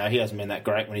 but he hasn't been that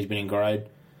great when he's been in grade.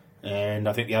 And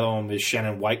I think the other one was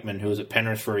Shannon Wakeman, who was at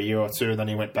Penrith for a year or two, then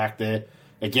he went back there.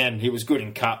 Again, he was good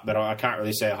in cut, but I can't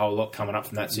really say a whole lot coming up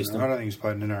from that system. I don't think he's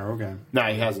played an NRL game. No,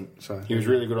 he hasn't. So he was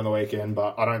really good on the weekend,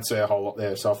 but I don't see a whole lot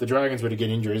there. So if the Dragons were to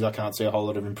get injuries, I can't see a whole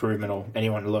lot of improvement or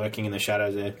anyone lurking in the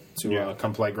shadows there to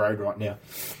come play grade right now.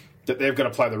 That they've got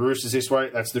to play the Roosters this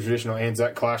week. That's the traditional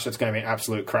Anzac clash. That's going to be an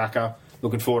absolute cracker.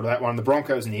 Looking forward to that one. The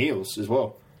Broncos and the Eels as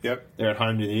well. Yep. They're at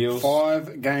home to the Eels.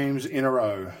 5 games in a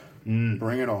row.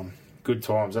 Bring it on. Good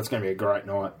times. That's going to be a great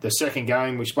night. The second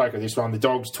game, we spoke of this one. The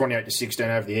Dogs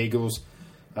 28-16 over the Eagles.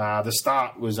 The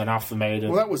start was enough for me to...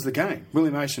 Well, that was the game.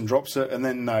 Willie Mason drops it, and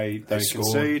then they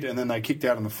concede, and then they kicked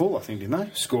out in the full, I think, didn't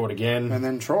they? Scored again. And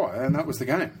then try, and that was the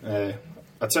game.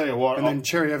 I tell you what... And then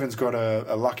Cherry Evans got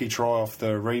a lucky try off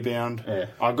the rebound. Yeah,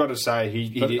 I've got to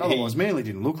say... Otherwise, Manly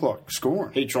didn't look like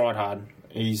scoring. He tried hard.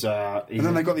 He's and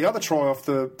then they got the other try off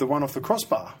the one off the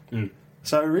crossbar.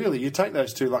 So really, you take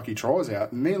those 2 lucky tries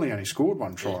out, and Manly only scored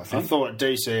 1 try, I think. I thought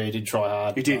DC did try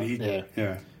hard. He did,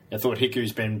 yeah. I thought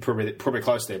Hiku's been probably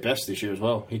close to their best this year as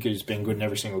well. Hiku's been good in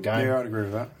every single game. Yeah, I'd agree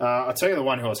with that. I'll tell you the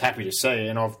one who I was happy to see,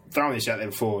 and I've thrown this out there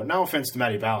before. No offence to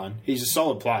Matty Ballin. He's a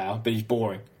solid player, but he's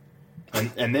boring.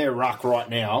 And their ruck right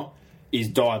now is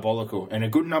diabolical. And a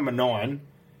good number 9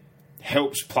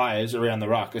 helps players around the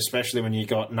ruck, especially when you've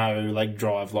got no leg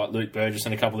drive like Luke Burgess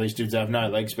and a couple of these dudes have no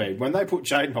leg speed. When they put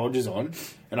Jaden Hodges on,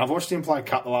 and I've watched him play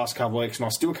cut the last couple of weeks, and I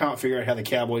still can't figure out how the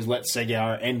Cowboys let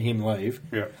Seguiara and him leave.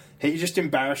 Yeah. He just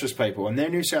embarrasses people, and their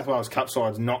New South Wales Cup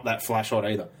side's not that flash hot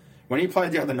either. When he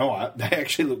played the other night, they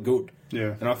actually look good.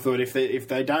 Yeah. And I thought if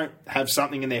they don't have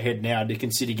something in their head now to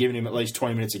consider giving him at least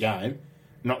 20 minutes a game,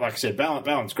 not like I said,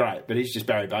 Ballin's great, but he's just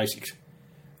Barry Basics.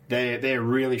 They're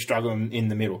really struggling in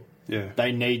the middle. Yeah.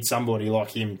 They need somebody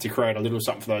like him to create a little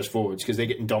something for those forwards because they're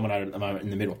getting dominated at the moment in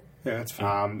the middle. Yeah, that's fair.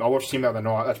 I watched him the other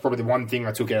night. That's probably the one thing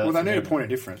I took out of Well, they need a point of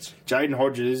difference. Jaden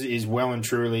Hodges is well and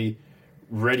truly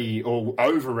ready or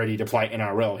over ready to play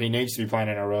NRL. He needs to be playing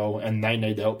NRL, and they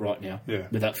need the help right now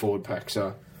with that forward pack.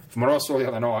 So, from what I saw the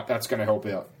other night, that's going to help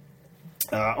out.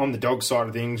 On the dog side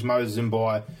of things, Moses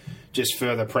Mbai just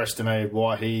further pressed to me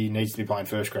why he needs to be playing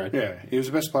first grade. Yeah, he was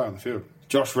the best player on the field.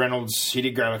 Josh Reynolds, he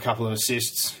did grab a couple of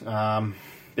assists.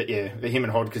 But yeah, him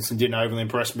and Hodgkinson didn't overly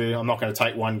impress me. I'm not going to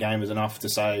take one game as enough to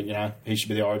say, he should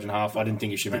be the origin half. I didn't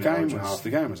think he should be the origin half. The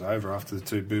game was over after the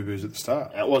 2 boo-boos at the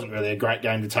start. It wasn't really a great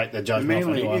game to take the judgment off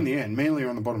anyway. In the end, Manly are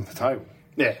on the bottom of the table.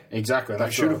 Yeah, exactly. They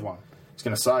should have won. I was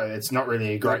going to say, it's not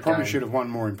really a great game. They probably should have won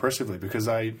more impressively because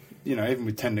they, even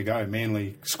with 10 to go,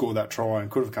 Manly scored that try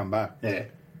and could have come back. Yeah.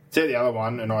 Tell you the other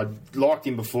one, and I liked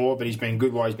him before, but he's been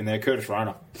good while he's been there, Curtis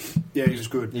Rona. Yeah, he was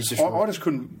good. I just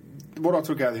couldn't... What I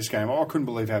took out of this game, I couldn't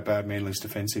believe how bad Manly's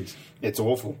defence is. It's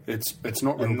awful. It's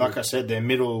not real. And like I said, their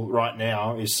middle right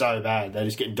now is so bad. They're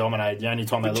just getting dominated. The only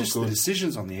time they look good... just the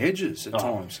decisions on the edges at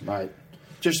times. Mate.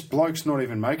 Just blokes not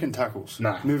even making tackles.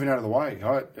 No. Moving out of the way.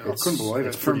 I couldn't believe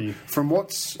it. From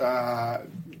what's... in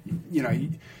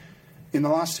the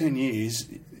last 10 years...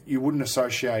 You wouldn't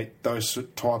associate those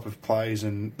type of plays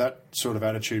and that sort of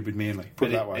attitude with Manly. Put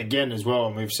it that way. Again, as well,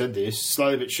 and we've said this,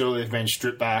 slowly but surely they've been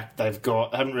stripped back.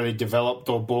 Haven't really developed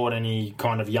or bought any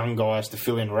kind of young guys to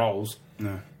fill in roles.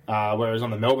 No. Whereas on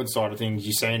the Melbourne side of things,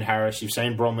 you've seen Harris, you've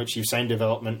seen Bromwich, you've seen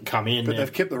development come in. But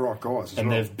they've kept the right guys and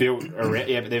they've built around...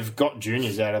 Yeah, but they've got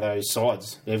juniors out of those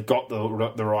sides. They've got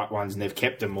the right ones and they've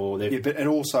kept them all. But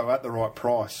also at the right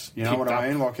price. You know what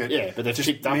I mean? But they've just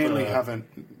picked up... Manly haven't...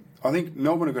 I think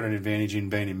Melbourne have got an advantage in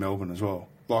being in Melbourne as well.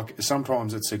 Like,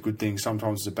 sometimes it's a good thing,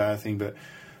 sometimes it's a bad thing, but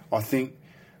I think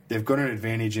they've got an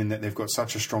advantage in that they've got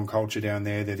such a strong culture down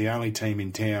there. They're the only team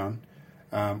in town,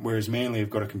 whereas Manly have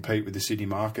got to compete with the Sydney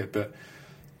market. But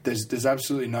there's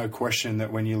absolutely no question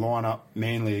that when you line up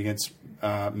Manly against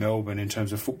Melbourne in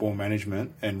terms of football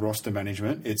management and roster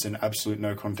management, it's an absolute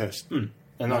no contest.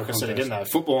 And like I said again, though,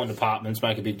 football and departments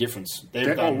make a big difference.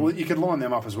 You could line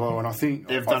them up as well, and I think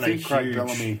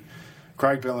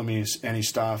Craig Bellamy and his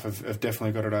staff have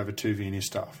definitely got it over Tuvey and his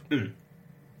staff.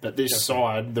 But this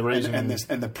side, the reason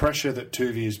and the pressure that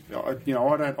Tuvey is,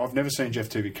 I've never seen Jeff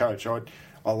Tuvey coach. I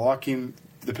like him,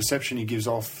 the perception he gives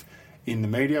off in the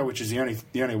media, which is the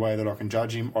only way that I can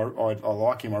judge him. I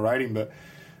like him, I rate him, but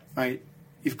mate,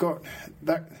 you've got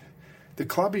that. The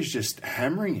club is just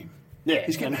hammering him. Yeah,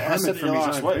 he's getting hammered from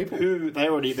his own people.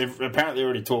 They've apparently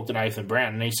already talked to Nathan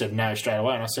Brown, and he said no straight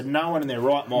away. And I said, no one in their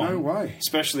right mind, no way,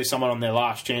 especially someone on their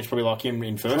last chance, probably like him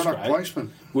in first grade,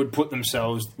 placement, would put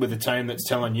themselves with a team that's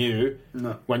telling you,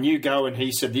 no. When you go and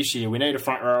he said this year, we need a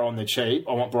front row on the cheap,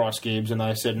 I want Bryce Gibbs, and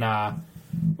they said, nah,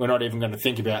 we're not even going to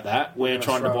think about that. We're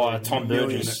trying to buy a Tom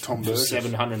Burgess for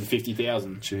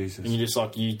 $750,000. Jesus. And you're just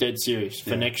like, you dead serious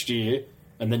for next year,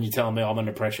 and then you're telling me I'm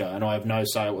under pressure and I have no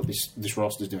say what this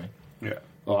roster's doing. Yeah.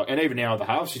 And even now with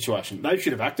the half situation, they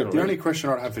should have acted already. The only question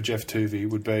I'd have for Jeff Tuvey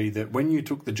would be that when you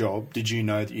took the job, did you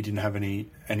know that you didn't have any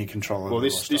control over the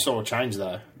roster? This all changed,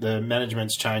 though. The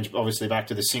management's changed, obviously, back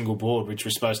to the single board, which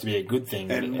was supposed to be a good thing.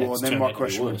 And then my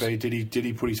question would be, did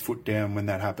he put his foot down when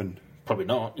that happened? Probably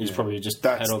not. He's probably just...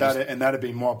 And that'd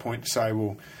be my point to say,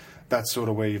 well, that's sort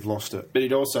of where you've lost it. But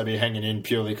he'd also be hanging in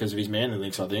purely because of his Manly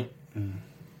links, I think.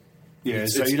 Yeah,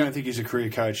 so you don't think he's a career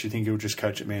coach, you think he'll just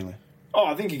coach at Manly? Oh,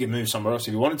 I think he could move somewhere else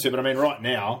if he wanted to, but I mean, right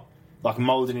now, like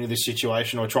moulding into this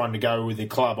situation or trying to go with the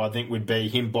club, I think would be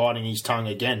him biting his tongue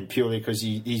again, purely because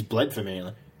he's bled for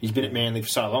Manly. He's been at Manly for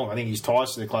so long. I think he's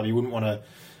ties to the club. He wouldn't want to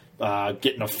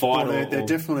get in a fight. Well, they're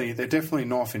definitely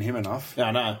knifing him enough. Yeah,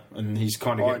 I know, and he's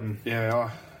kind of getting.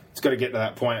 Yeah, it's got to get to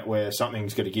that point where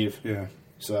something's got to give. Yeah.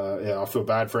 So, yeah, I feel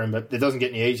bad for him, but it doesn't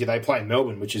get any easier. They play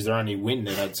Melbourne, which is their only win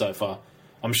they've had so far.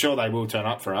 I'm sure they will turn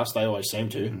up for us. They always seem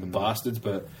to, the bastards.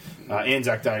 But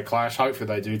Anzac Day clash, hopefully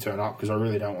they do turn up, because I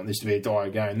really don't want this to be a dire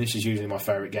game. This is usually my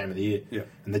favourite game of the year. Yeah.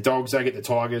 And the Dogs, they get the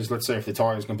Tigers. Let's see if the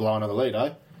Tigers can blow another lead,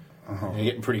 eh? They're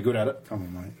getting pretty good at it. Come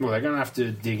on, mate. Well, they're going to have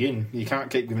to dig in. You can't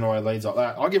keep giving away leads like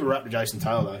that. I'll give a rap to Jason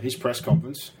Taylor, though. His press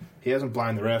conference, he hasn't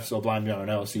blamed the refs or blamed anyone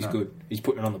else. He's good. He's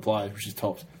putting it on the players, which is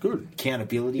tops. Good.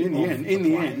 Accountability. In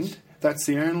the end, that's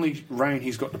the only rein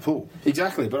he's got to pull.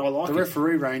 Exactly, but I like the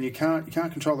referee rein. You can't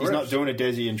control the refs. He's not doing a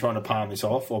Desi and trying to palm this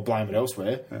off or blame it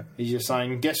elsewhere. Yeah. He's just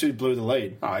saying, guess who blew the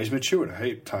lead? He's matured a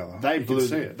heap, Taylor. They blew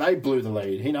the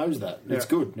lead. He knows that. Yeah. It's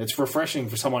good. It's refreshing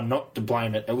for someone not to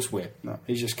blame it elsewhere. No.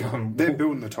 He's just going... They're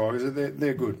building the Tigers.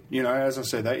 They're good. You know, as I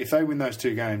said, if they win those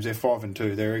 2 games, they're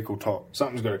 5-2. They're equal top.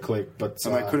 Something's got to click. But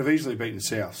and they could have easily beaten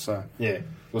South. So yeah.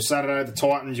 Well, Saturday, the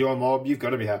Titans, your mob, you've got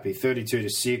to be happy.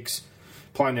 32-6.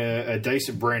 Playing a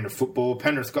decent brand of football.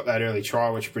 Penrith got that early try,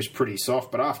 which was pretty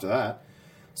soft, but after that,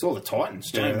 it's all the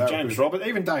Titans. James Robert,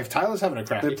 even Dave Taylor's having a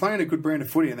crack. They're playing a good brand of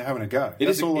footy and they're having a go. It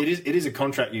is a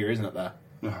contract year, isn't it, though?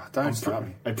 Don't start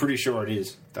me. I'm pretty sure it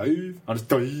is. Dave.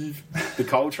 The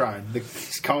Coltrane. The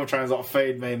Coltrane's like,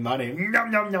 feed me money.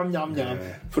 Yum, yum, yum, yum, yum.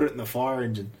 Put it in the fire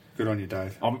engine. Good on you,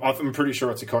 Dave. I'm pretty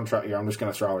sure it's a contract year. I'm just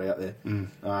going to throw it out there.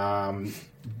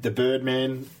 The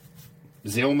Birdman...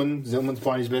 Zillman's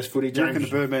playing his best footy. Do you reckon the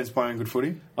Birdman's playing good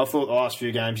footy? I thought the last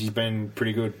few games he's been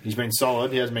pretty good. He's been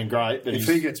solid. He hasn't been great. But if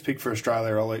he gets picked for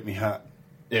Australia, I'll eat me hat.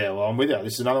 Yeah, well, I'm with you.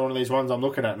 This is another one of these ones I'm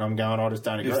looking at and I'm going, I just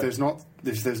don't agree. If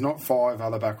there's not 5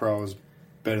 other back rowers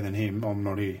better than him, I'm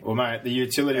not here. Well, mate, the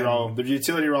utility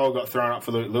role got thrown up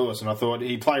for Luke Lewis, and I thought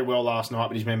he played well last night,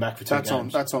 but he's been back for 2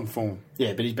 games. That's on form.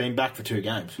 Yeah, but he's been back for 2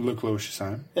 games. Luke Lewis, you're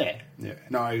saying? Yeah.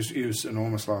 No, he was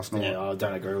enormous last night. Yeah, I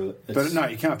don't agree with it. But no,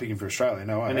 you can't pick him for Australia.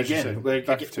 No way. And again, we're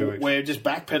just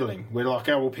backpedaling. We're like,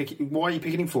 we'll pick. Why are you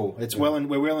picking him for?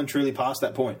 We're well and truly past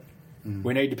that point.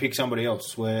 We need to pick somebody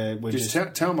else. We're just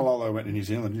tell Malolo went to New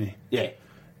Zealand, didn't he? Yeah.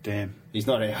 Damn. He's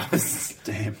not ours.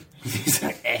 Damn. He's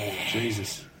like,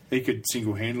 Jesus. He could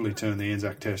single-handedly turn the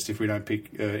Anzac Test if we don't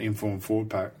pick informed forward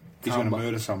pack. He's going to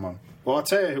murder someone. Well, I'll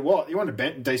tell you what, you want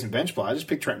a decent bench player, just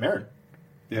pick Trent Merrin.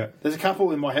 Yeah. There's a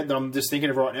couple in my head that I'm just thinking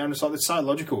of right now. I'm just like, it's so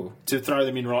logical to throw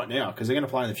them in right now because they're going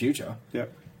to play in the future. Yeah.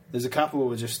 There's a couple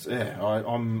who are just,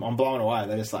 I'm blown away.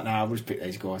 They're just like, we'll just pick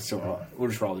these guys. It's all right. We'll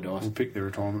just roll the dice. We'll pick their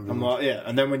retirement. I'm like,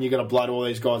 and then when you're going to blood all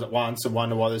these guys at once and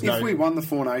wonder why there's no... If we won the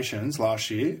Four Nations last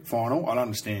year, final, I'd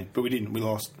understand. But we didn't. We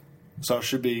lost. So it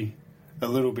should be... a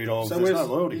little bit of... there's no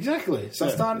loyalty. Exactly. So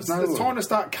it's time to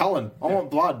start culling. I want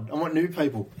blood. I want new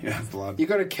people. Yeah, blood. You've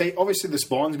got to keep... Obviously, the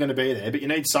spine's going to be there, but you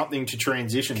need something to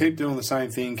transition. Keep doing the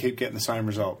same thing. Keep getting the same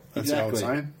result. That's how it's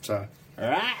saying. So... All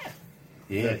right.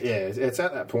 Yeah, it's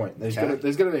at that point. There's got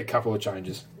to be a couple of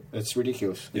changes. It's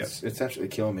ridiculous. It's absolutely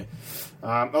killing me.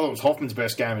 It was Hoffman's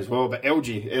best game as well, but that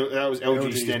was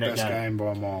LG's standout best game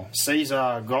by a mile.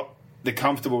 Caesar got the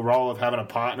comfortable role of having a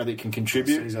partner that can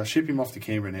contribute. Caesar, ship him off to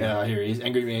Canberra now. Yeah, here he is,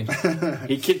 angry man.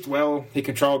 He kicked well, he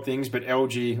controlled things, but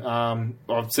LG,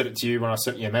 I've said it to you when I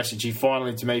sent you a message, he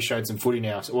finally, to me, showed some footy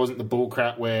now. So it wasn't the bull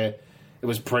crap where it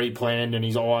was pre-planned and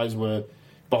his eyes were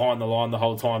behind the line the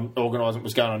whole time, organising what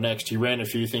was going on next. He ran a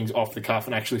few things off the cuff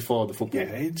and actually followed the football.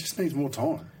 Yeah, he just needs more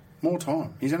time. More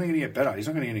time. He's only going to get better. He's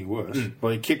not going to get any worse.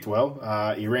 Well, he kicked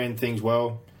well. He ran things well.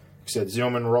 Like I said,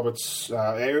 Zillman, Roberts,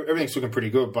 everything's looking pretty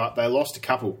good, but they lost a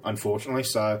couple, unfortunately.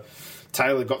 So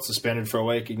Taylor got suspended for a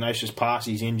week. Ignatius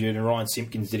Parse's injured, and Ryan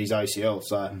Simpkins did his ACL.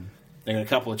 So they got a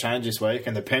couple of changes this week.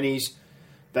 And the Pennies,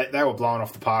 they were blowing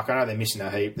off the park. I know they're missing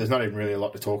a heap. There's not even really a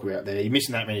lot to talk about there. You're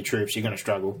missing that many troops, you're going to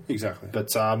struggle. Exactly.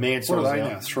 But Mansell's out. What are they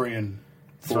out. now?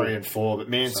 3 and 4. But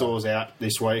Mansell's out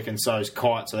this week, and so is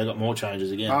Kite, so they've got more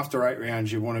changes again. After 8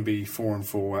 rounds, you want to be 4 and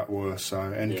 4 at worst. So,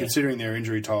 and considering their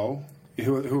injury toll,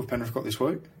 who have Penrith got this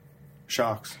week?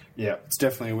 Sharks. Yeah. It's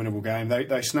definitely a winnable game.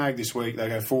 They snagged this week. They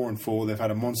go 4 and 4. They've had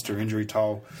a monster injury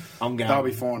toll. They'll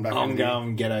be fine back. I'm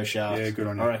going Ghetto Sharks. Yeah, good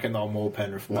on you. I reckon they'll maul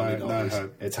Penrith. No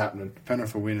hope. It's happening.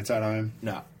 Penrith will win. It's at home.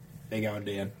 No, they're going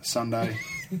down. Sunday.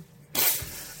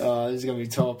 This is going to be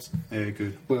tops. Yeah,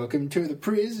 good. Welcome to the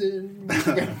prison.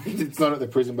 It's not at the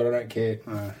prison, but I don't care.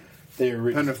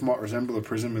 Penrith might resemble a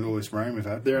prison with all this rain we've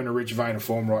had. They're in a rich vein of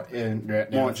form right now.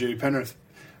 Mind you, Penrith,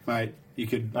 mate, you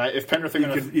could... if Penrith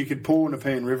are you could pour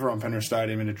Nepean River on Penrith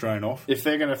Stadium and it'd drain off. If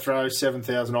they're going to throw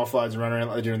 7,000 offloads and run around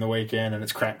like they do in the weekend and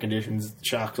it's crap conditions,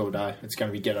 Sharks all day. It's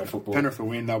going to be ghetto football. Penrith will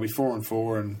win. They'll be 4 and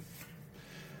 4 and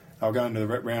they'll go into the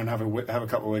rep round, have a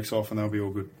couple of weeks off and they'll be all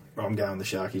good. I'm going the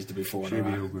Sharkies to be 4 in a row.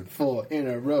 Should be all good. 4 in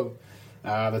a row.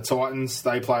 The Titans,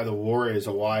 they play the Warriors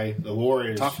away. The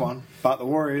Warriors... Tough one. But the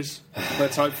Warriors,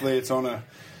 hopefully it's on a...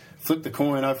 Flip the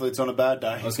coin, hopefully it's on a bad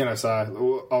day. I was going to say,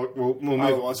 we'll move...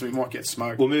 Otherwise we might get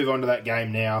smoked. We'll move on to that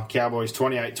game now. Cowboys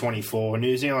 28-24.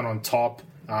 New Zealand on top.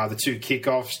 The two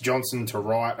kickoffs, Johnson to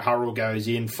right, Hurrell goes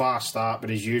in. Fast start,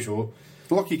 but as usual...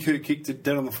 Lockie Coo kicked it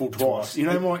dead on the full twice. You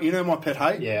know my pet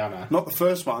hate? Yeah, I know. Not the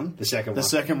first one. The second one. The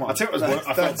second one. I tell you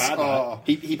I felt bad though.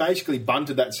 He basically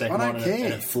bunted that second one and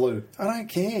it flew. I don't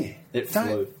care.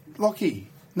 Flew. Lockie,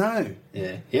 no.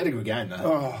 Yeah, he had a good game though.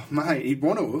 Oh, mate, he'd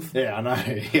want to have. Yeah, I know.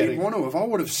 He'd want to have. I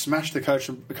would have smashed the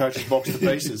coach's box to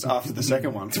pieces after the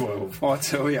second one. 12. I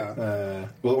tell you.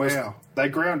 Wow. They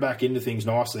ground back into things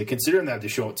nicely, considering they had the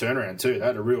short turnaround too. They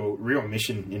had a real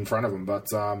mission in front of them. But,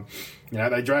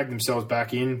 they dragged themselves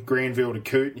back in. Granville to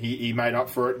Coote. He made up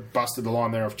for it, busted the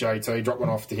line there off JT, dropped one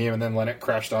off to him, and then Lennett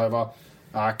crashed over.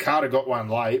 Carter got one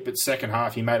late, but second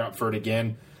half he made up for it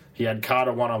again. He had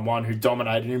Carter one-on-one who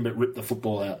dominated him but ripped the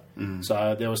football out.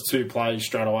 So there was two plays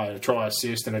straight away, a try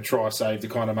assist and a try save to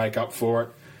kind of make up for it.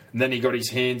 And then he got his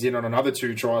hands in on another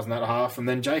two tries in that half. And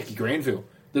then Jakey Granville,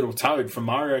 little toad from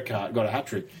Mario Kart, got a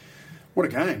hat-trick. What a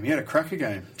game. He had a cracker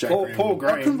game. Paul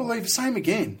Green. I couldn't believe the same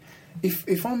again.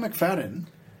 If I'm McFadden...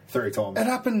 3 times. It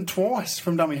happened twice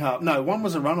from dummy half. No, one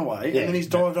was a runaway, and then he's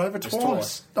dived over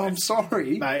twice. I'm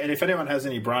sorry. Mate, and if anyone has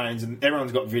any brains, and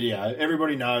everyone's got video,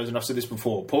 everybody knows, and I've said this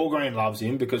before, Paul Green loves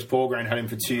him because Paul Green had him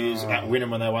for 2 years at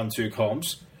Wynnum when they won 2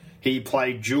 comps. He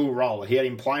played dual role. He had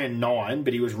him playing 9,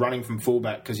 but he was running from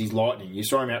fullback because he's lightning. You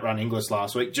saw him outrun Inglis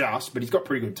last week, but he's got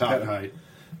pretty good toe.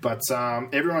 But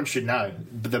everyone should know,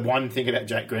 the one thing about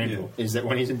Jack Granville is that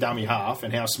when he's in dummy half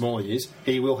and how small he is,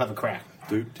 he will have a crack.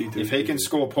 If he can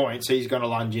score points, he's going to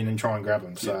lunge in and try and grab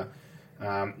them. So,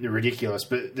 ridiculous.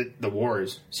 But the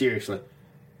Warriors, seriously,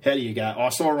 how do you go? I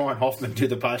saw Ryan Hoffman do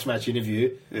the post-match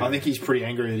interview. Yeah. I think he's pretty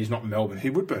angry that he's not in Melbourne. He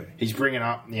would be. He's bringing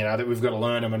up, that we've got to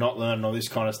learn him and not learn all this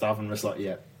kind of stuff. And I'm just like,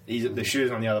 he's the shoes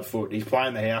on the other foot. He's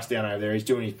playing the house down over there. He's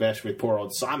doing his best with poor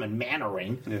old Simon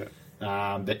Mannering.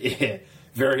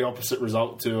 Very opposite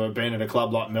result to being at a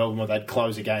club like Melbourne where they'd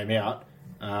close a game out.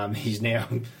 He's now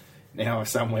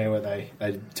somewhere where they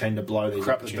tend to blow these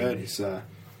opportunities.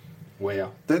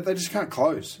 Wow. They just can't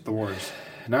close, the Warriors.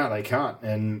 No, they can't.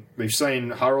 And we've seen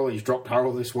Hurrell. He's dropped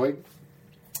Hurrell this week.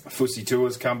 Fussy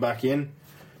Tua's come back in.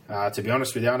 To be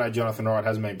honest with you, I know Jonathan Wright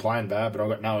hasn't been playing bad, but I've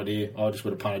got no idea. I just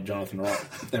would have punted Jonathan Wright.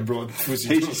 Then brought Fussy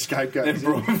Tua. He's your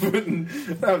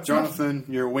scapegoat. Jonathan,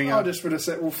 you're a winger. I just would have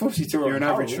said, Fussy Tua. You're an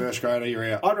average first grader,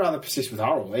 you're out. I'd rather persist with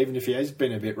Hurrell, even if he has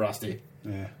been a bit rusty.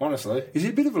 Yeah. Honestly. Is he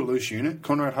a bit of a loose unit,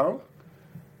 Conrad Hurrell?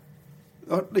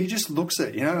 He just looks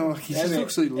it, he just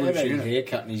looks like a loose unit.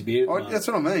 Haircut and his beard. That's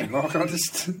what I mean.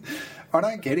 I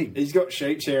don't get him. He's got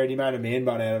sheep's hair and he made a man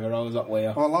bun out of it. I was like,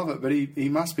 wow. I love it, but he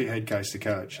must be head case to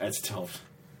coach. That's tough.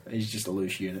 He's just a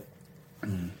loose unit.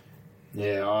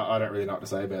 Yeah, I don't really know what to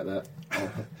say about that.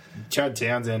 Chad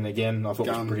Townsend, again, I thought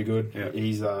was pretty good. Yeah.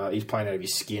 He's playing out of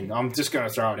his skin. I'm just going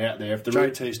to throw it out there. If the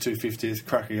JT's 250th,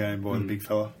 cracker game by the big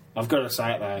fella. I've got to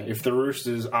say it though. If the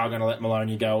Roosters are going to let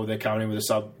Maloney go, or they're coming in with a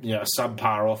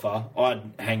subpar offer, I'd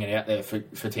hang it out there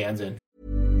for Townsend.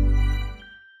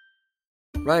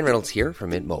 Ryan Reynolds here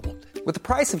from Mint Mobile. With the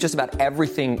price of just about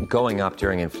everything going up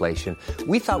during inflation,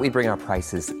 we thought we'd bring our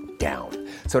prices down.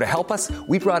 So to help us,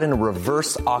 we brought in a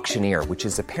reverse auctioneer, which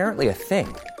is apparently a thing.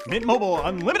 Mint Mobile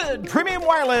Unlimited Premium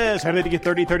Wireless. How to get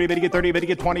 30, 30, bit to get 30, bit to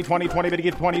get 20, 20, 20, bit to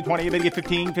get 20, 20, bit to get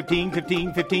 15, 15,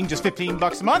 15, 15, just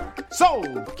 $15 a month?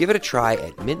 Sold! Give it a try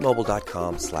at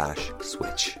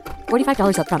mintmobile.com/switch.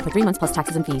 $45 up front for 3 months plus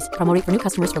taxes and fees. Promo rate for new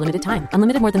customers for limited time.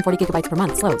 Unlimited more than 40 gigabytes per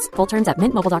month. Slows full terms at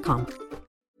mintmobile.com.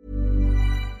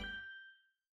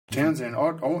 Townsend, I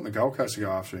want the Gold Coast to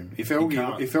go after him. If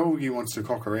Elgie wants to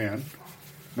cock around...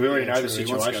 We already know the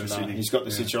situation, though. He's got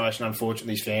the situation,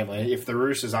 unfortunately, his family. If the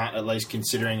Roosters aren't at least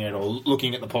considering it or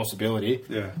looking at the possibility,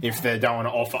 if they don't want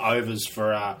to offer overs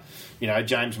for,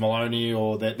 James Maloney,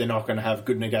 or they're not going to have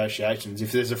good negotiations,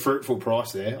 if there's a fruitful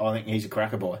price there, I think he's a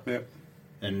cracker boy. Yep.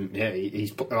 And,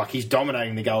 he's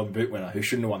dominating the Golden Boot winner, who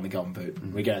shouldn't have won the Golden Boot.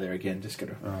 We go there again, just got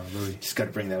to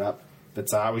bring that up. But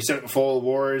we said it before, the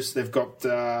Warriors, they've got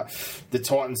the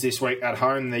Titans this week at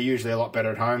home. They're usually a lot better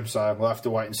at home, so we'll have to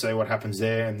wait and see what happens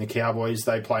there. And the Cowboys,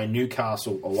 they play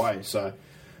Newcastle away. So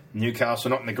Newcastle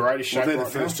not in the greatest shape they're the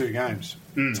first 2 games.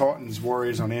 Titans,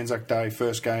 Warriors on Anzac Day,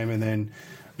 first game, and then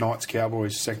Knights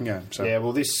Cowboys second game. So yeah,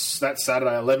 well, that's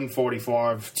Saturday,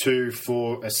 11:45, 2,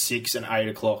 4, 6, and 8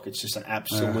 o'clock. It's just an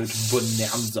absolute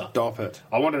bonanza. Stop it.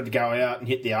 I wanted to go out and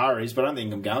hit the Aries, but I don't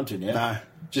think I'm going to now. No.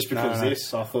 Just because of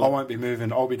this, I thought I won't be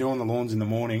moving. I'll be doing the lawns in the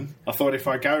morning. I thought if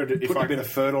I go to Put a bit of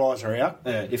fertiliser out.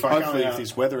 Yeah, if I hopefully go out, if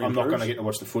this weather I'm not improves. going to get to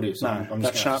watch the footy. So No, I'm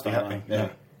that just shan't be happening. Yeah, No.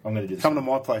 I'm going to do this. Come to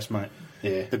my place, mate.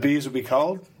 Yeah. The beers will be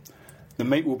cold, the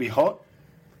meat will be hot,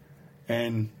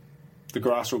 and the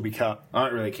grass will be cut. I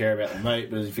don't really care about the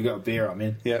meat, but if you've got a beer, I'm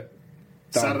in. Yeah.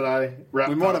 Saturday, wrap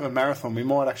we might up. have a marathon. We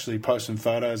might actually post some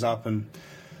photos up, and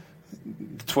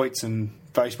tweets and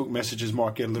Facebook messages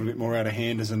might get a little bit more out of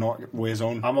hand as the night wears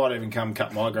on. I might even come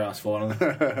cut my grass finally.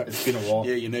 It's been a while.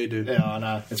 Yeah, you need to. Yeah, I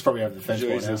know. It's probably over the fence by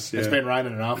now. Jesus, yeah. It's been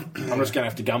raining enough. I'm just going to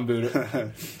have to gumboot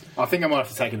it. I think I might have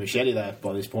to take a machete, though,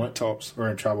 by this point. Tops. We're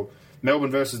in trouble.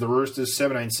 Melbourne versus the Roosters,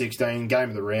 17-16, game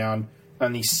of the round.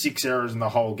 Only 6 errors in the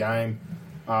whole game.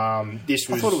 This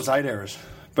was. I thought it was 8 errors.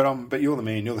 But you're the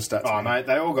man. You're the stats Oh, man. mate,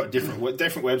 they all got different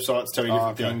websites tell you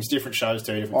different things, different shows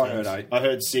tell you different things. I heard 8. I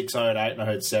heard 6, I heard 8, and I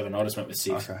heard 7. I just went with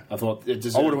 6. Okay. I thought it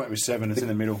deserved. I would have went with 7. It's in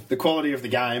the middle. The quality of the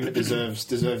game deserves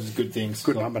good things.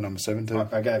 Good number 7 too.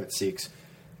 I gave it 6.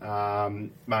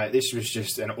 Mate, this was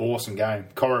just an awesome game.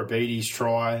 Corabedes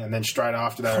try, and then straight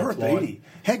after that, Corabedes.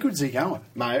 How good's he going?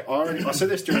 mate, I said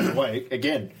this during the week.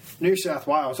 Again, New South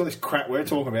Wales, all this crap we're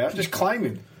talking about, just claim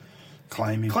him.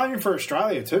 Claim him. Claim him for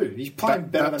Australia too. He's playing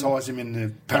better than... Baptise him in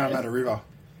the Parramatta River.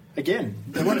 Again,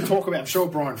 they want to talk about... I'm sure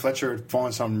Brian Fletcher would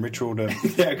find some ritual to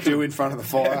Yeah, do in front of the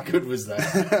fire. How good was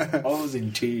that? I was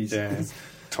in tears. Yeah,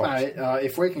 tops. Mate,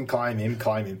 if we can claim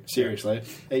him. Seriously.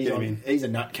 He's a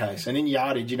nutcase. And in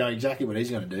yardage, you know exactly what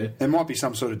he's going to do. There might be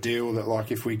some sort of deal that, like,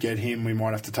 if we get him, we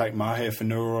might have to take Maher for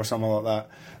Noor or something like that.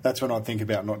 That's when I'd think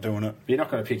about not doing it. But you're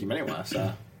not going to pick him anyway,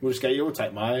 so we'll just go, you'll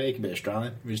take Maher, he can be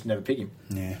Australian. We just never pick him.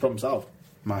 Yeah. Problem solved.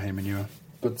 Maher manure.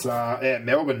 But,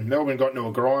 Melbourne got into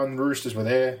a grind. The Roosters were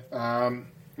there.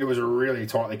 It was a really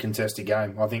tightly contested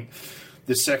game. I think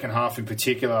the second half in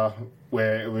particular,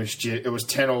 where it was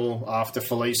 10-all after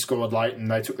Felice scored late and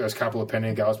they took those couple of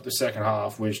penalty goals, but the second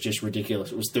half was just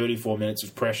ridiculous. It was 34 minutes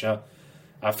of pressure.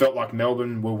 I felt like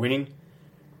Melbourne were winning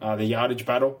the yardage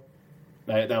battle.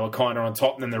 They were kind of on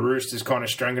top, and then the Roosters kind of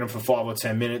strangling them for 5 or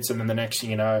 10 minutes, and then the next thing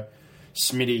you know,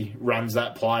 Smitty runs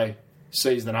that play,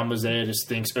 sees the numbers there, just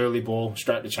thinks early ball,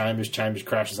 straight to Chambers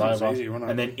crashes over. Easy, wasn't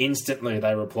it? And then instantly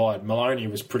they replied. Maloney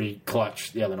was pretty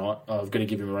clutch the other night. I've got to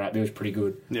give him a rap. He was pretty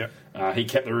good. Yeah. He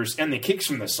kept the Roosters, and the kicks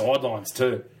from the sidelines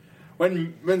too.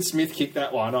 When Smith kicked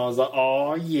that one, I was like,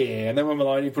 oh, yeah. And then when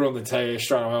Maloney put on the tee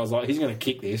straight away, I was like, he's going to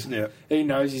kick this. Yeah. He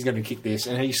knows he's going to kick this,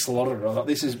 and he slaughtered it. I was like,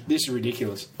 this is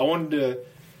ridiculous. I don't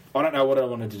know what I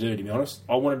wanted to do, to be honest.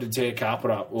 I wanted to tear carpet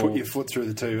up. Or Put your foot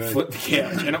through the TV. flip the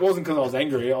couch. And it wasn't because I was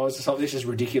angry. I was just like, this is a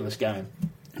ridiculous game.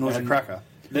 It was a cracker.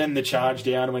 Then the charge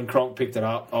down, and when Cronk picked it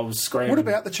up, I was screaming. What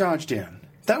about the charge down?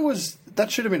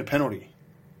 That should have been a penalty.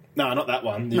 No, not that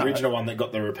one. The original one that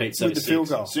got the repeat set With the field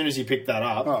goal. As soon as he picked that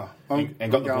up I'm and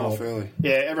got the going ball. off early.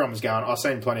 Yeah, everyone was going. I've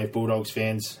seen plenty of Bulldogs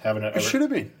fans having It should have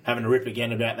been. having a rip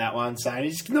again about that one, saying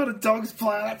he's not a Dogs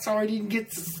player. That's why he didn't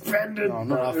get suspended. Oh,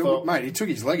 But I thought, mate, he took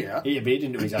his leg out. yeah, but he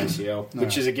didn't do his ACL,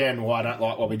 which is again why I don't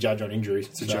like what we judge on injuries.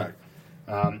 It's a joke.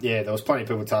 Yeah, there was plenty of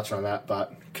people touching on that,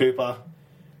 but Cooper,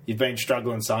 you've been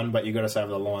struggling, son, but you got us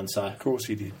over the line. So, Of course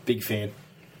he did. big fan,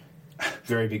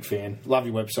 very big fan. Love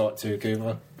your website too,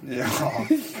 Cooper. Yeah.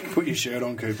 Put your shirt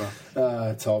on, Cooper.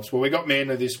 Tops. Well, we got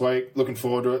Manly this week. Looking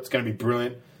forward to it. It's going to be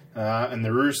brilliant. And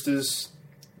the Roosters,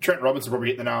 Trent Robinson probably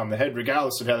hit the nail on the head,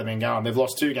 regardless of how they've been going. They've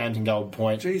lost 2 games in Golden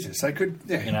Point. Jesus, they could.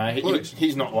 Yeah, You know, please.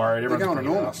 he's not worried. They're Everyone's going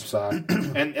picking it enormous. up.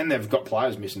 So, and they've got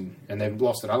players missing, and they've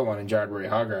lost another one in Jared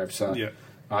Warrior-Hargrave. So, Yeah.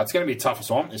 it's going to be a tough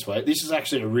assignment this week. This is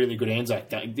actually a really good Anzac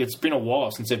game. It's been a while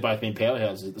since they've both been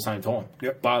powerhouses at the same time.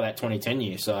 Yep. Bar that 2010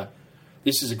 year. So,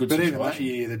 this is a good But situation.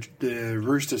 even that year, the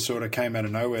Roosters sort of came out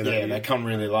of nowhere. Yeah, they come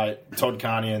really late. Todd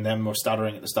Carney and them were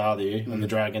stuttering at the start of the year, and the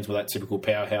Dragons were that typical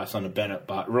powerhouse under Bennett.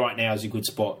 But right now is a good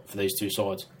spot for these two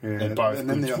sides. Yeah, They're both and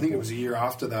then good I think it football. was a year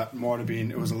after that. Might have been.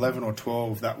 It was 11 or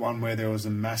 12. That one where there was a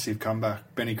massive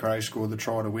comeback. Benny Craig scored the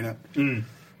try to win it.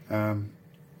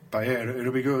 But yeah,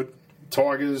 it'll be good.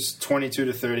 Tigers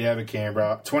 22-30 over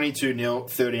Canberra, 22-0,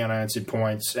 30 unanswered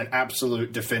points, an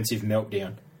absolute defensive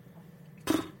meltdown.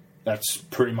 That's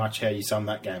pretty much how you sum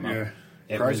that game up.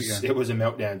 Yeah, crazy game. It was a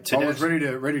meltdown. I was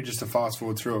ready just to fast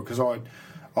forward through it because I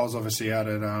was obviously out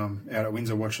at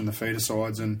Windsor watching the feeder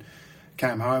sides and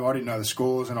came home. I didn't know the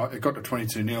scores and it got to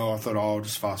 22-0. I thought, I'll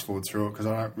just fast forward through it because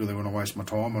I don't really want to waste my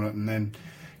time on it. And then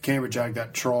Canberra jagged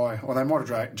that try. Well, they might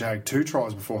have jagged 2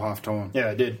 tries before half time. Yeah,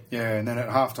 they did. Yeah, and then at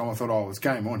half time I thought, it's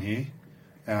game on here.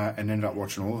 and ended up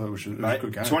watching all of it, which was a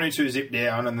good game. 22 zip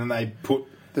down, and then they put...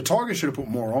 The Tigers should have put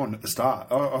more on at the start.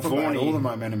 I thought they had all the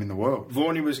momentum in the world.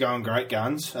 Varney was going great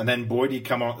guns, and then Boydie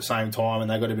come on at the same time,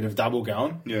 and they got a bit of double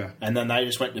going. Yeah. And then they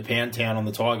just went to pound town on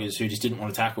the Tigers, who just didn't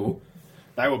want to tackle.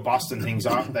 They were busting things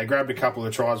up. They grabbed a couple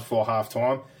of tries before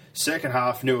half-time. Second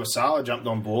half, Nuasala jumped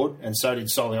on board, and so did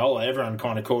Soliola. Everyone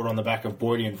kind of caught on the back of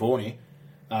Boydie and Varney.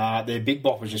 Their big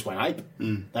boppers just went ape.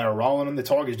 They were rolling them. The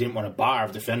Tigers didn't want a bar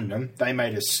of defending them. They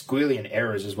made a squillion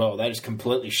errors as well. They just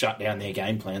completely shut down their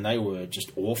game plan. They were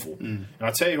just awful. And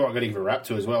I tell you what, I got to give a rap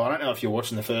to as well. I don't know if you're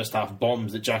watching the first half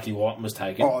bombs that Jackie White was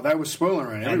taking. Oh, they were swirling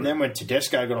around everywhere. And then when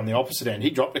Tedesco got on the opposite end, he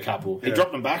dropped a couple. He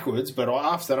dropped them backwards, but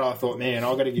after that I thought, man,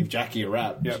 I've got to give Jackie a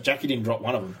rap. Yep. Jackie didn't drop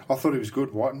one of them. I thought he was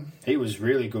good, Whiten. He was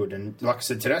really good. And like I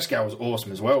said, Tedesco was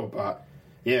awesome as well, but...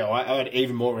 Yeah, I had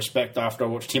even more respect after I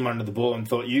watched him under the ball and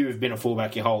thought, you've been a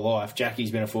fullback your whole life. Jackie's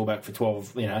been a fullback for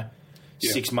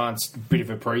 6 months, bit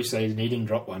of a pre-season. He didn't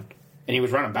drop one. And he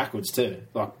was running backwards too,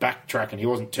 like backtracking. He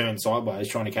wasn't turned sideways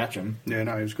trying to catch him. Yeah,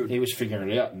 no, he was good. He was figuring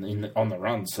it out on the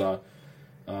run. So,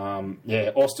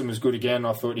 Austin was good again.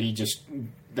 I thought they just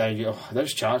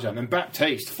charged him. And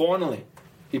Baptiste, finally,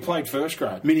 he played first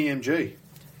grade. Mini MG.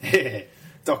 Yeah.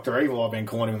 Dr. Evil, I've been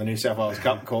calling him in the New South Wales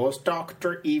Cup course.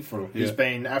 Dr. Evil. He's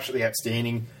been absolutely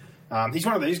outstanding. He's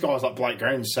one of these guys like Blake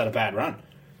Green, just had a bad run.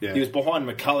 Yeah. He was behind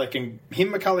McCulloch, and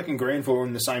McCulloch and Granville were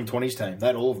in the same 20s team. They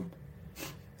had all of them.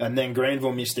 And then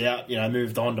Granville missed out,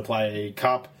 moved on to play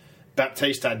Cup.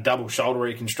 Baptiste had double shoulder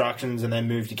reconstructions and then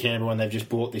moved to Canberra, and they've just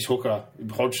bought this hooker,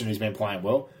 Hodgson, who's been playing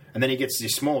well. And then he gets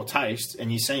this small taste,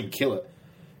 and you see him kill it.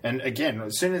 And again,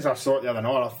 as soon as I saw it the other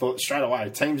night, I thought straight away,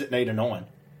 teams that need a 9.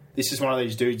 This is one of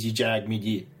these dudes you jag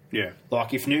mid-year. Yeah.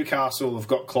 Like, if Newcastle have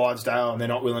got Clydesdale and they're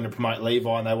not willing to promote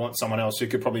Levi and they want someone else who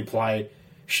could probably play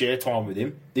share time with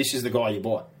him, this is the guy you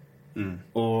buy.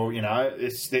 Or,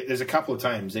 there's a couple of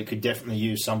teams that could definitely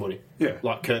use somebody. Yeah.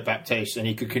 Like Kurt Baptiste, and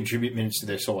he could contribute minutes to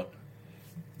their side.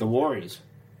 The Warriors.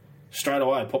 Straight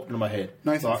away, popped into my head.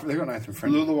 They've got Nathan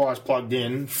Friend. Luluai's plugged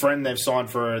in. Friend they've signed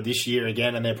for this year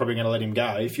again, and they're probably going to let him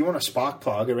go. If you want a spark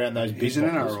plug around those big He's an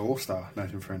NRL All-Star,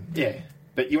 Nathan Friend. Yeah.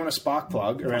 But you want a spark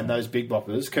plug around those big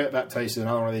boppers. Kurt Baptiste is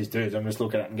another one of these dudes. I'm just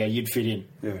looking at it and go, you'd fit in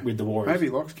with the Warriors. Maybe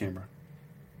he likes Canberra.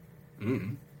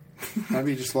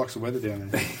 Maybe he just likes the weather down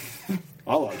there.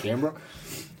 I like Canberra.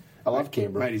 I love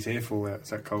Canberra. Made his hair fall out. It's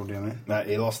that cold down there. No,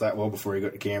 he lost that well before he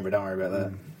got to Canberra. Don't worry about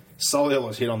that.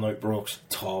 Solio's hit on Luke Brooks.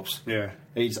 Tops. Yeah.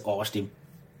 He's iced him.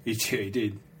 He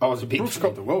did. I was a big Brooks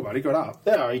got the well, but he got up.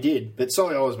 Yeah, he did. But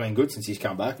Soliola's been good since he's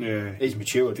come back. Yeah. He's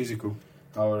matured. Physical.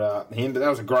 I would but that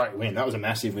was a great win. That was a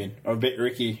massive win. I bet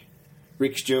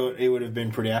Rick Stewart, he would have been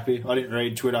pretty happy. I didn't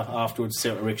read Twitter afterwards to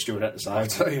see what Rick Stewart had to say. I'll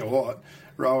tell you what,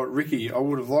 Ricky, I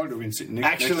would have liked to have been sitting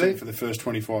next to him for the first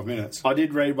 25 minutes. I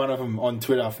did read one of them on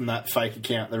Twitter from that fake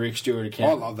account, the Rick Stewart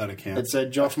account. I love that account. It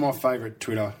said That's my favourite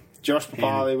Twitter. Josh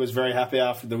Papali was very happy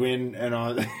after the win,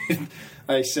 and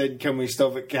they said, can we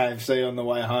stop at KFC on the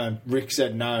way home? Rick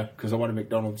said no, because I wanted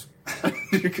McDonald's.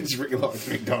 Because Rick likes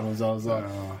McDonald's. I was like,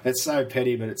 it's so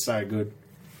petty, but it's so good.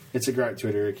 It's a great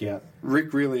Twitter account.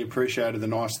 Rick really appreciated the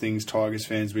nice things Tigers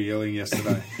fans were yelling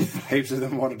yesterday. Heaps of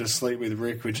them wanted to sleep with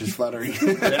Rick, which is flattering.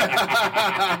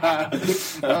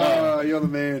 Oh, you're the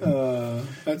man.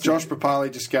 Josh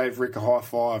Papali just gave Rick a high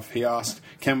five. He asked,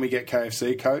 can we get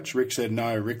KFC, coach? Rick said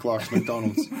no. Rick likes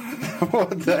McDonald's.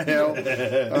 What the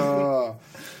hell?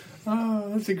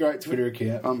 That's a great Twitter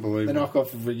account. Unbelievable. The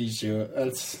knockoff of Ricky Stewart.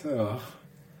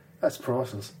 That's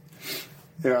priceless.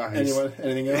 Yeah, anyway,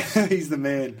 anything else? He's the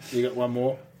man. You got one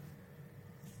more?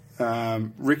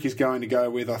 Rick is going to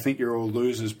go with, I think you're all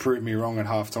losers, prove me wrong at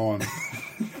half time.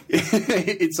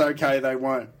 It's okay, they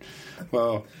won't.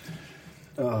 Well,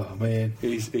 oh man,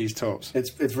 he's tops.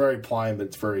 It's very plain, but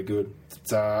it's very good.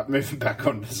 Moving back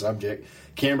on the subject,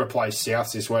 Canberra plays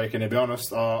South this week, and to be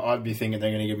honest, I'd be thinking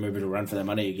they're going to give them a bit of a run for their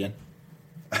money again.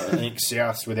 I think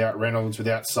South, without Reynolds,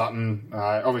 without Sutton,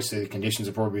 obviously the conditions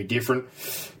are probably different,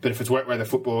 but if it's wet weather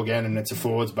football again and it's a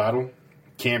forwards battle,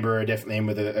 Canberra are definitely in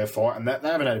with a fight, and they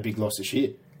haven't had a big loss this year.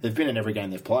 They've been in every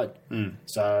game they've played.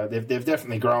 So they've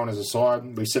definitely grown as a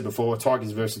side. We said before,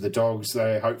 Tigers versus the Dogs,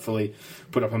 they hopefully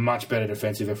put up a much better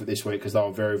defensive effort this week because they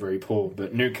were very, very poor.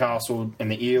 But Newcastle and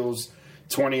the Eels,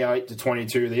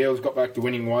 28-22. The Eels got back to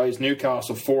winning ways.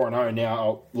 Newcastle 4-0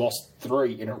 now, lost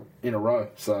 3 in a row.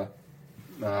 So...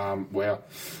 wow.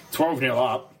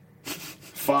 12-0 up.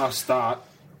 Fast start.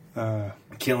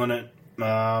 Killing it.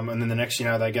 And then the next,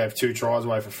 they gave 2 tries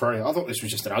away for free. I thought this was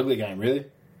just an ugly game, really.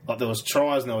 Like, there was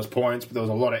tries and there was points, but there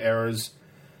was a lot of errors.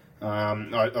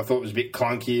 I thought it was a bit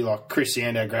clunky. Like, Chris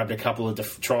Sandow grabbed a couple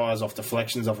of tries off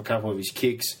deflections off a couple of his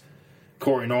kicks.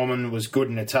 Corey Norman was good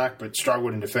in attack, but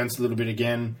struggled in defence a little bit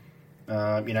again.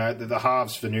 The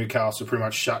halves for Newcastle pretty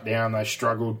much shut down. They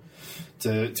struggled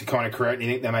to kind of create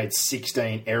anything. They made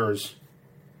 16 errors.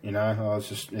 I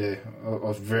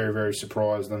was very, very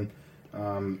surprised. And,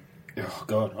 I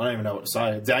don't even know what to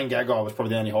say. Dane Gagai was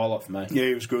probably the only highlight for me. Yeah,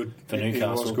 he was good. For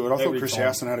Newcastle. He was good. I thought Chris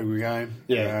Howson had a good game.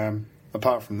 Yeah.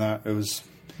 Apart from that, it was...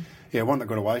 Yeah, one that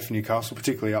got away for Newcastle,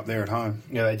 particularly up there at home.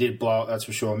 Yeah, they did blow it, that's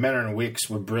for sure. Manor and Wicks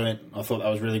were brilliant. I thought that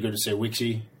was really good to see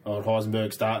Wixie or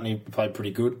Heisenberg starting. He played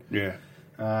pretty good. Yeah.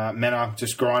 Manor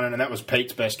just grinding, and that was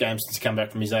Pete's best game since he come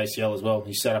back from his ACL as well.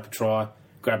 He set up a try,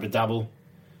 grabbed a double,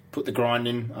 put the grind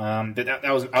in. That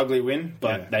was an ugly win,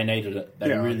 but they needed it.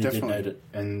 They really definitely did need it.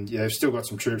 And they've still got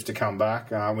some troops to come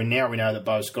back. We know that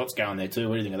Bo Scott's going there too.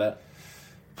 What do you think of that?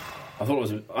 I thought it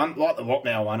was like the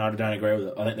Watmow one. I don't agree with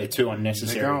it. I think they're too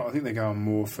unnecessary. I think they're going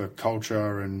more for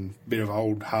culture and a bit of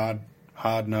old hard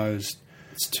nosed.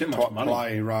 It's too much money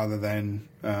play rather than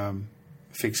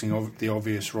fixing the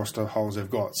obvious roster holes they've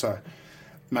got. So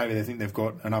maybe they think they've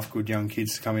got enough good young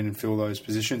kids to come in and fill those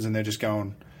positions, and they're just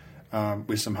going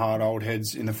with some hard old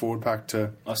heads in the forward pack to.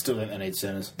 I still think they need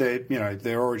centres.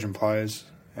 They're Origin players.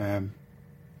 I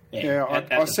see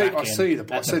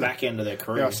the back end of their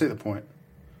career. Yeah, I see the point.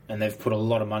 And they've put a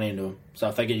lot of money into them. So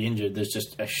if they get injured, there's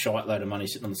just a shite load of money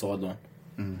sitting on the sideline.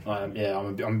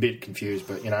 I'm a bit confused,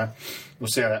 but, we'll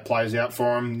see how that plays out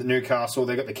for them. The Newcastle,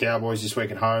 they've got the Cowboys this week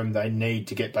at home. They need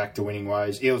to get back to winning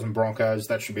ways. Eels and Broncos,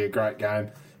 that should be a great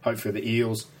game. Hopefully the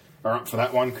Eels are up for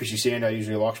that one. Chrissy Sando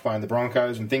usually likes playing the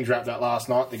Broncos, and things wrapped up last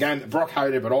night. The game that Brock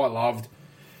hated, but I loved.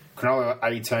 Cronulla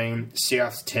 18,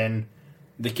 Souths 10.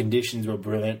 The conditions were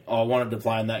brilliant. I wanted to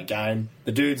play in that game.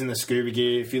 The dudes in the scuba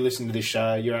gear, if you listen to this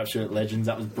show, you're absolute legends.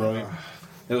 That was brilliant.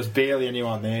 There was barely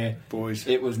anyone there. Boys.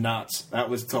 It was nuts.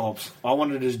 That was tops. I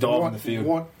wanted to just dive in the field.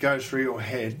 What goes through your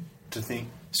head to think...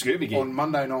 Scuba gear. On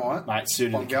Monday night, mate,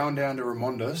 I'm going down to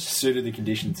Ramondus. Suited the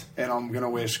conditions. And I'm going to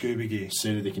wear scuba gear.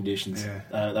 Suited the conditions.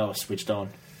 Yeah. They were switched on.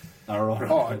 They were right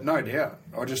on. Oh, no doubt.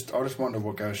 I just wonder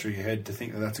what goes through your head to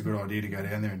think that that's a good idea to go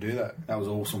down there and do that. That was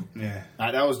awesome. Yeah.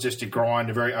 That was just a grind,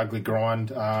 a very ugly grind.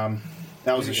 That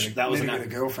was a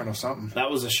girlfriend or something.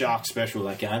 That was a Shark special,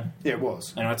 that game. Yeah, it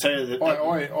was. And I tell you that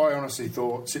I honestly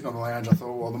thought, sitting on the lounge, I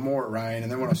thought, well, the more it rained,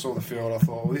 and then when I saw the field, I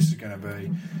thought, well, this is going to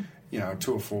be, a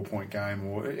 2 or 4 point game,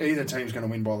 or either team's going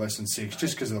to win by less than 6,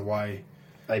 just because of the way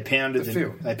they pounded the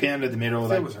field. They pounded the middle.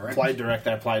 They played direct.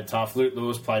 They played tough. Luke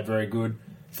Lewis played very good.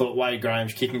 Thought Wade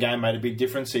Graham's kicking game made a big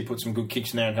difference. He put some good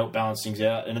kicks in there and helped balance things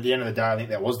out. And at the end of the day, I think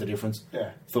that was the difference.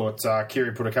 Yeah. Thought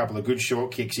Kiri put a couple of good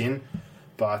short kicks in,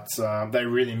 but they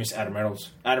really miss Adam Reynolds.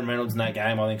 Adam Reynolds in that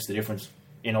game, I think, is the difference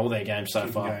in all their games so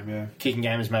far. Kicking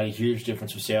game has made a huge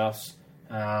difference for Souths.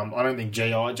 I don't think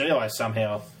GI is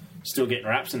somehow still getting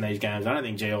raps in these games. I don't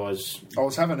think GI is... I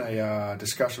was having a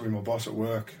discussion with my boss at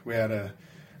work. We had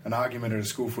an argument at a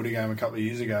school footy game a couple of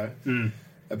years ago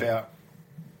about...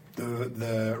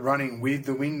 The running with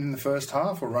the wind in the first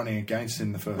half or running against it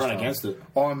in the first half? Run against it.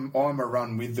 I'm a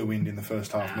run with the wind in the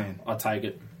first half, man. I take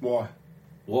it. Why?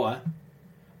 What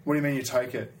do you mean you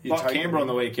take it? Like Canberra on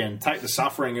the weekend. Take the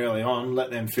suffering early on,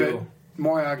 let them feel. But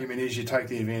my argument is you take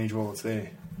the advantage while it's there.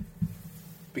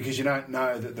 Because you don't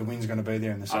know that the wind's going to be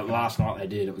there in the second half. Last night they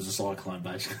did. It was a cyclone,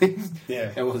 basically.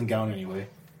 Yeah. It wasn't going anywhere.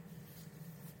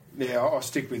 Yeah, I'll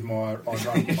stick with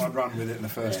I'd run with it in the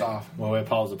first half. Well, we're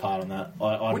poles apart on that.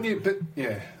 Wouldn't you? But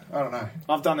yeah, I don't know.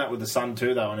 I've done that with the sun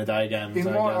too, though, in a day game.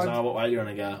 So what way do you want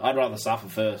to go? I'd rather suffer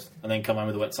first and then come home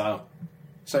with a wet sail.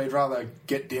 So you'd rather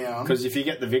get down? Because if you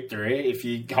get the victory, if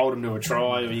you hold them to a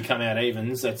try or you come out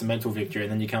evens, that's a mental victory,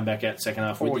 and then you come back out second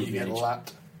half with the advantage. Or you get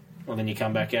lapped. Well, then you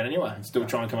come back out anyway and still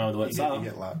try and come home with a wet sail. You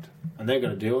get lapped. And they've got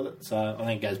to deal with it, so I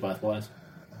think it goes both ways.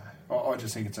 No. I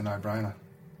just think it's a no-brainer.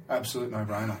 Absolute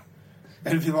no-brainer.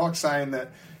 And if you like saying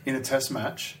that in a test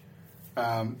match,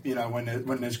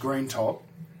 when there's green top,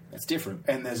 it's different,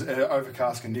 and there's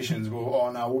overcast conditions.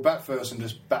 We'll bat first and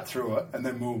just bat through it, and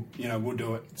then we'll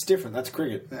do it. It's different. That's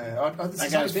cricket. Yeah,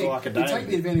 that goes for like a day. You take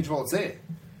the advantage while it's there.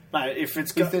 Mate, if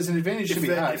there's an advantage to be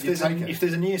had, you take it. If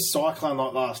there's a near cyclone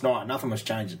like last night, nothing was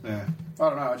changing. Yeah, I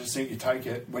don't know. I just think you take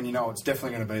it when you know it's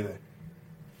definitely going to be there.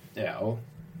 Yeah, well,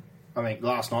 I think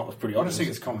last night was pretty obvious. I just think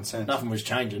it's common sense. Nothing was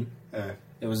changing. Yeah.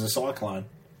 It was a cyclone.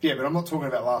 Yeah, but I'm not talking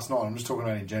about last night. I'm just talking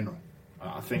about in general.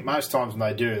 I think most times when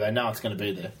they do, they know it's going to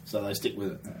be there, so they stick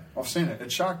with it. Yeah. I've seen it.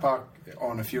 At Shark Park,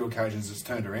 on a few occasions, it's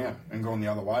turned around and gone the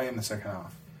other way in the second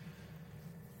half.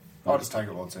 I'll just take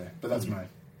it while it's there, but that's me.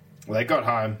 Well, they got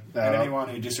home. And anyone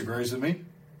who disagrees with me,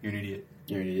 you're an idiot.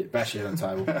 You're an idiot. Bash your head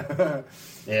on the table.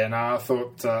 Yeah, no, I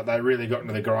thought they really got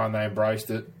into the grind. They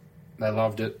embraced it. They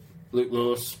loved it. Luke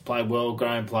Lewis played well.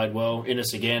 Graham played well.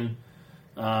 Innes again.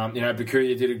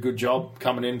 Bakuya did a good job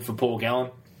coming in for Paul Gallen.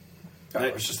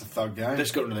 It was just a thug game.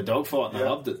 Just got into the dogfight and I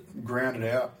loved it. Grounded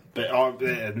out. But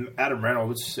Adam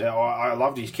Reynolds, I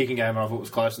loved his kicking game. I thought it was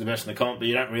close to the best in the comp, but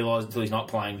you don't realise until he's not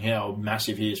playing how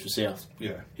massive he is for South.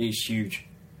 Yeah. He's huge.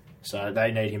 So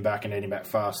they need him back and need him back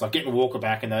fast. Like getting Walker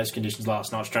back in those conditions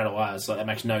last night straight away, it's like that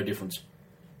makes no difference.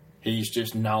 He's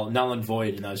just null and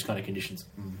void in those kind of conditions.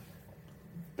 Mm.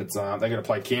 But they're going to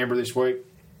play Canberra this week.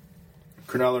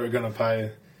 Cronulla are going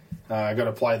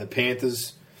to play the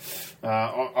Panthers.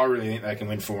 I really think they can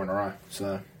win 4 in a row.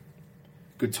 So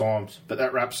good times. But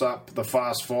that wraps up the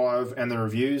Fast Five and the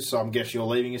reviews. So I guess you're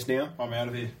leaving us now. I'm out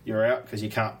of here. You're out because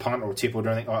you can't punt or tip or do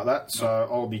anything like that. So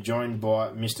I'll be joined by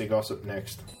Mr. Gossip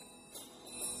next.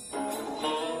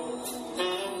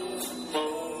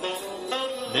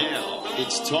 Now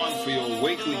it's time for your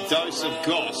weekly dose of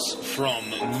goss from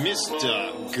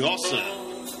Mr. Gossip.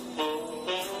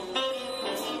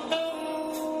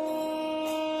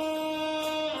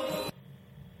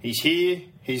 He's here.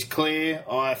 He's clear.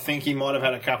 I think he might have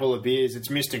had a couple of beers. It's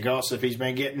Mr. Gossip. He's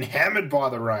been getting hammered by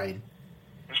the rain.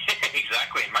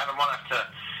 Exactly, mate. I might have to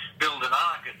build an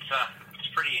ark. It's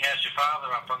pretty. How's your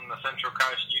father up on the Central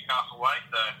Coast, Newcastle way?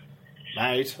 So,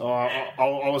 mate,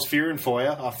 I was fearing for you.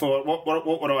 I thought, what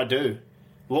would I do?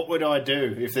 What would I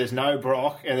do if there's no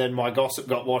Brock and then my gossip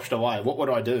got washed away? What would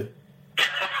I do?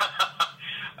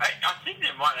 I think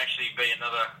there might actually be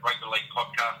another rugby league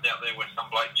podcast out there where some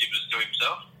bloke gibbers to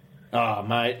himself. Oh,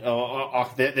 mate,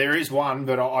 there is one,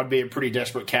 but I'd be a pretty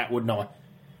desperate cat, wouldn't I?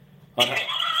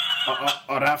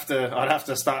 I'd have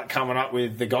to start coming up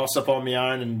with the gossip on my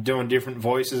own and doing different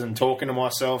voices and talking to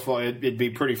myself. It'd be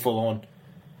pretty full on.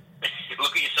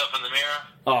 Look at yourself in the mirror.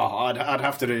 Oh, I'd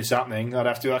have to do something. I'd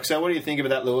have to like, so what do you think about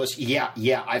that, Lewis? Yeah,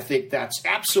 I think that's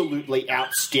absolutely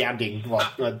outstanding.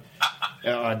 Like,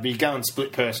 I'd be going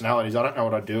split personalities. I don't know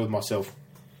what I'd do with myself.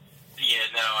 Yeah,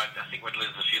 no, I think we'd lose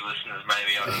a few listeners,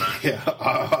 maybe. I don't know. Yeah,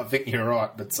 I think you're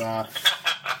right. But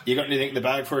you got anything in the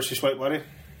bag for us this week, buddy?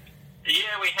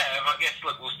 Yeah, we have. I guess,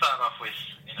 look, we'll start off with,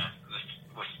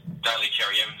 with Daly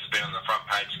Cherry Evans has been on the front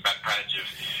page and back page of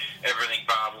everything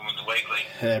bar Women's Weekly.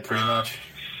 Yeah, pretty much.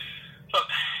 Look,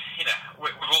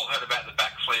 we've all heard about the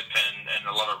backflip and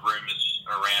a lot of rumours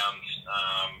around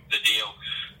the deal.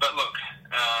 But look,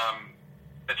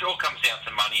 it all comes down to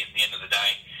money at the end of the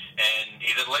day. And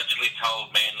he's allegedly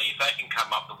told Manly if they can come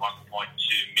up to 1.2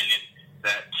 million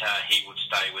that he would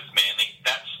stay with Manly.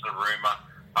 That's the rumour.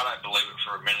 I don't believe it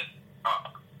for a minute.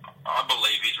 I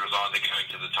believe he's resigned to going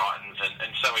to the Titans,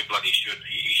 and so he bloody should.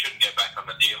 He shouldn't get back on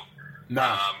the deal.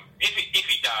 No. If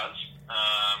he does,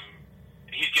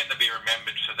 he's going to be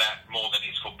remembered for that more than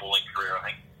his footballing career,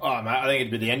 I think. Oh, mate, I think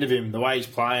it'd be the end of him. The way he's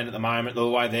playing at the moment, the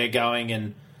way they're going,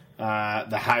 and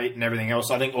the hate and everything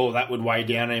else, I think all that would weigh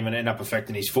down on him and end up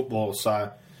affecting his football.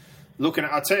 So,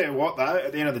 I'll tell you what, though,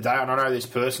 at the end of the day, and I know this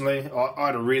personally, I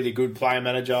had a really good player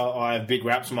manager. I have big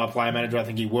raps on my player manager. I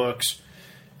think he works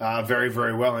very,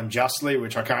 very well and justly,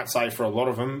 which I can't say for a lot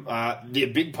of them. The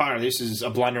big part of this is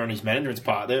a blunder on his management's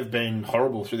part. They've been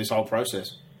horrible through this whole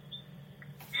process.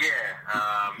 Yeah.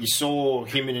 You saw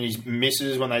him and his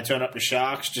missus when they turned up to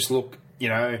Sharks just look,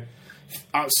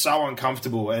 so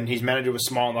uncomfortable, and his manager was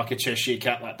smiling like a Cheshire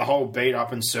cat. Like the whole beat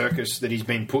up and circus that he's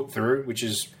been put through, which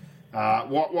is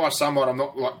why somewhat I'm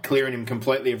not like clearing him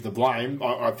completely of the blame.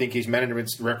 I think his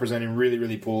management's representing him really,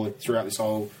 really poorly throughout this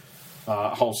whole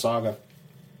saga.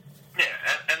 Yeah,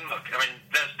 and look, I mean,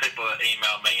 there's people that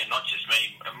email me, and not just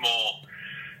me, more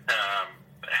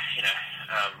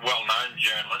well-known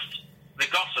journalists. The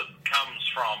gossip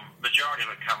majority of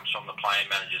it comes from the player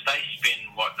managers. They spin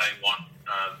what they want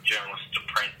journalists to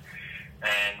print,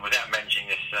 and without mentioning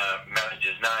this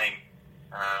manager's name,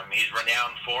 he's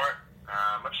renowned for it.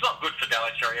 It's not good for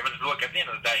Daly Cherry Evans, but look, at the end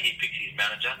of the day, he picks his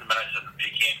manager, and the manager doesn't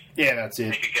pick him. Yeah, that's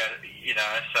it. He could go,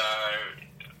 so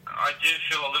I do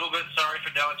feel a little bit sorry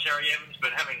for Daly Cherry Evans,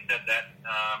 but having said that...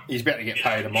 he's about to get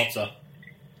paid a mozza.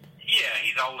 Yeah,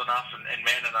 he's old enough and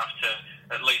man enough to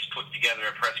at least put together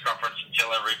a press conference and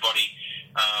tell everybody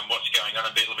what's going on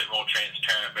and be a little bit more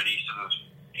transparent, but he's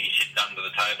hidden under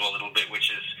the table a little bit,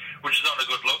 which is not a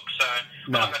good look. So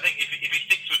no. Look, I think if he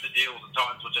sticks with the deal with the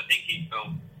Titans, which I think he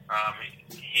will,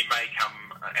 he may come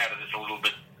out of this a little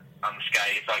bit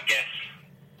unscathed, I guess.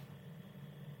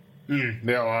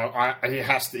 He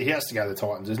has to go to the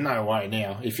Titans. There's no way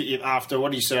now. If after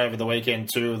what he said over the weekend,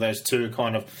 those two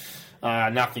kind of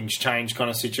nothing's changed kind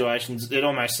of situations, it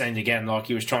almost seemed again like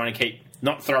he was trying to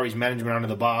not throw his management under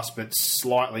the bus, but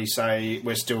slightly say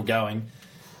we're still going.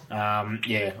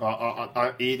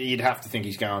 You'd have to think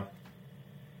he's going.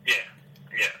 Yeah,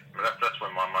 that's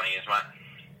where my money is, mate.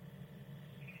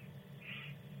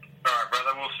 All right, brother.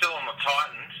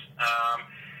 Titans,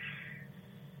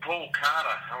 Paul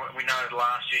Carter, we know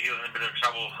last year he was in a bit of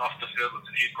trouble off the field with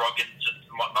a few grog incidents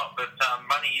and whatnot, but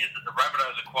money is that the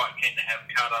Rabbitohs are quite keen to have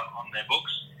Carter on their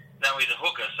books. Now he's a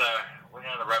hooker, so we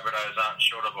know the Rabbitohs aren't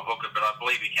short of a hooker, but I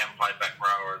believe he can play back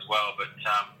rower as well. But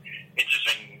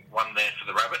interesting one there for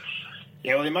the Rabbits.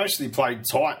 Yeah, well, he mostly played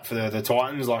tight for the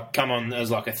Titans, like come on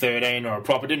as like a 13 or a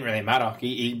prop. It didn't really matter.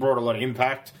 He brought a lot of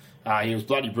impact. He was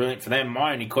bloody brilliant for them.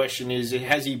 My only question is,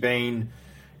 has he been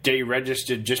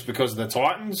deregistered just because of the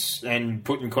Titans and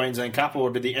put in Queensland Cup, or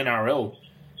did the NRL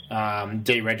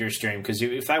deregister him? Because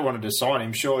if they wanted to sign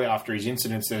him, surely after his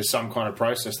incidents there's some kind of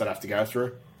process they'd have to go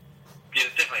through. Yeah,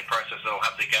 there's definitely a process they'll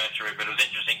have to go through, but it was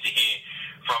interesting to hear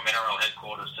from NRL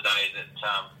headquarters today that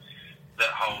that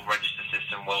whole register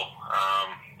system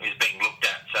is being looked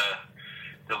at, so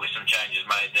there'll be some changes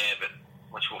made there, but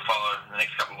which will follow in the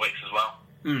next couple of weeks as well.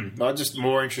 I'm just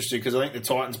more interested because I think the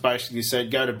Titans basically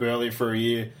said, go to Burleigh for a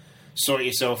year, sort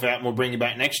yourself out, and we'll bring you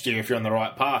back next year if you're on the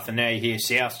right path. And now you hear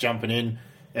South jumping in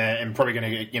and probably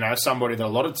going to get, somebody that a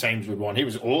lot of teams would want. He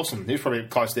was awesome. He was probably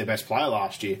close to their best player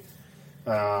last year.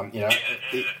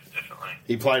 Definitely.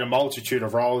 He played a multitude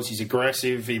of roles. He's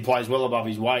aggressive. He plays well above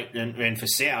his weight. And for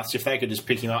Souths, if they could just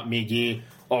pick him up mid-year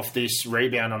off this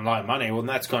rebound on low money, well,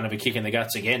 that's kind of a kick in the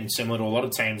guts again, similar to a lot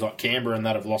of teams like Canberra and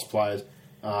that have lost players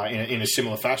in a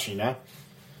similar fashion, Yeah,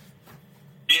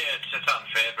 it's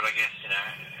unfair, but I guess,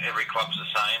 every club's the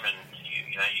same, and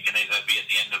you can either be at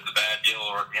the end of the bad deal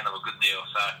or at the end of a good deal.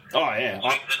 So,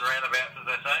 swings and roundabouts, as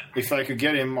they say. If they could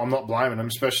get him, I'm not blaming them,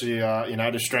 especially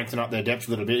to strengthen up their depth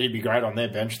a little bit. He'd be great on their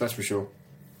bench, that's for sure.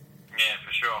 Yeah,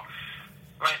 for sure.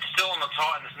 Mate, still on the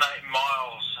Titans, Nate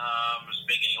Miles has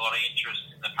been getting a lot of interest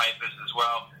in the papers as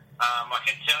well. I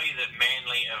can tell you that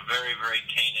Manly are very, very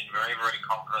keen and very, very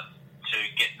confident to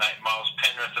get Nate Miles.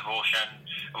 Penrith have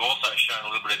also shown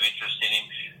a little bit of interest in him,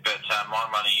 but my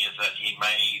money is that he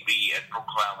may be at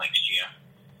Brookvale next year.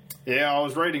 Yeah, I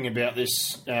was reading about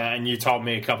this, and you told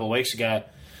me a couple of weeks ago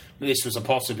this was a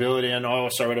possibility, and I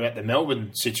also read about the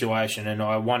Melbourne situation, and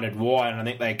I wondered why, and I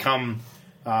think they come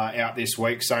out this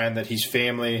week saying that his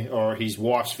family, or his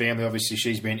wife's family, obviously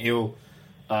she's been ill,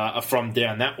 are from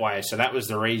down that way, so that was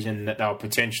the reason that they were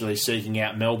potentially seeking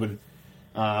out Melbourne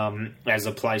as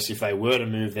a place if they were to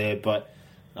move there. But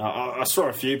I saw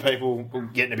a few people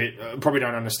getting a bit, probably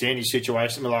don't understand his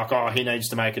situation. They're like, he needs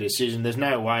to make a decision. There's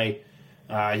no way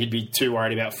he'd be too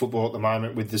worried about football at the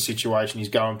moment with the situation he's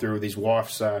going through with his wife.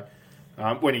 So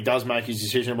when he does make his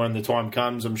decision, when the time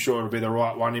comes, I'm sure it'll be the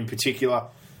right one in particular,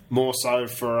 more so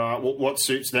for what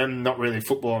suits them, not really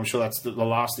football. I'm sure that's the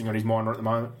last thing on his mind at the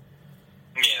moment.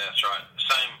 Yeah, that's right.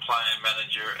 Same player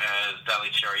manager as Daly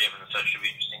Cherry Evans, so it should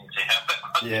be interesting to see how that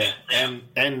one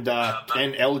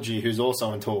and LG, who's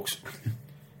also in talks.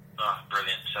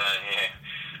 Brilliant. So,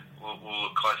 we'll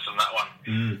look close on that one.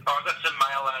 I've got some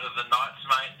mail out of the Knights,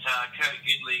 mate. Kurt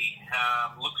Gidley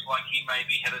looks like he may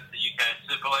be headed to the UK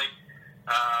Super League,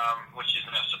 which is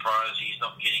no surprise. He's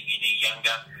not getting any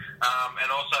younger.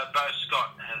 And also, Bo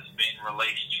Scott has been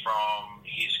released from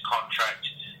his contract,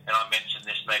 and I mentioned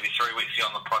this maybe 3 weeks ago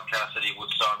on the podcast that he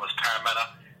would sign with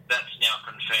Parramatta. That's now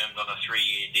confirmed on a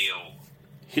 3-year deal.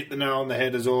 Hit the nail on the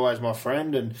head as always, my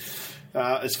friend. And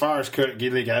as far as Kurt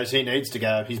Gidley goes, he needs to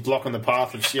go. He's blocking the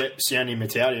path of Sione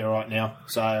Matautia right now.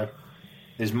 So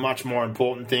there's much more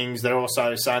important things. They're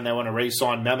also saying they want to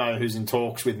re-sign Mamo, who's in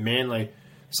talks with Manly.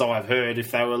 So I've heard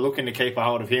if they were looking to keep a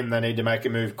hold of him, they need to make a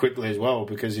move quickly as well.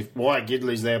 Because if Wyatt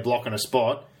Gidley's there blocking a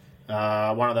spot,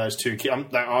 one of those two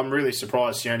kids, I'm really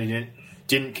surprised Sione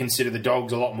didn't consider the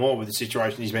Dogs a lot more with the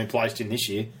situation he's been placed in this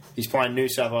year. He's playing New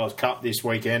South Wales Cup this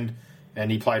weekend,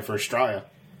 and he played for Australia.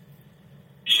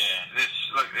 Yeah,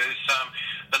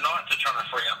 the Knights are trying to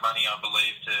free up money, I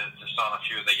believe, to sign a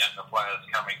few of the younger players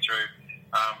coming through.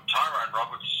 Tyrone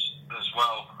Roberts as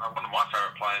well, one of my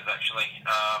favourite players actually.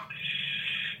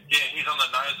 He's on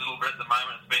the nose a little bit at the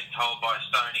moment. It's been told by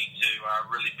Stoney to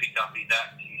really pick up his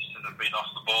act. He's sort of been off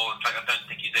the ball. In fact, I don't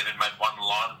think he's even made one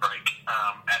line break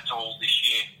at all this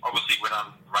year. Obviously went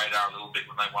on radar a little bit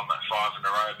when they won that 5 in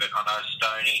a row, but I know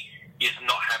Stoney is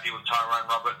not happy with Tyrone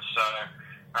Roberts, so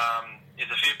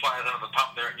there's a few players under the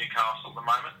pump there at Newcastle at the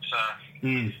moment. So.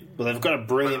 Well, they've got a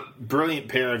brilliant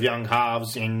pair of young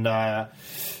halves in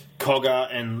Cogger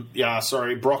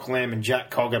and Brock Lamb and Jack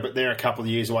Cogger, but they're a couple of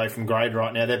years away from grade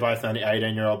right now. They're both only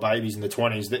 18-year-old babies in the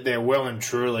 20s. They're well and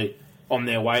truly on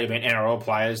their way to being NRL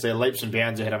players. They're leaps and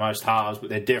bounds ahead of most halves, but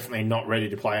they're definitely not ready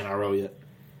to play NRL yet.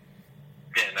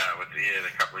 Yeah, no, they're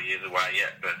a couple of years away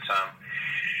yet, but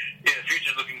the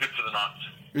future's looking good for the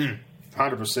Knights.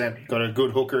 100%. Got a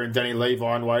good hooker in Danny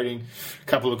Levi waiting. A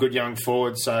couple of good young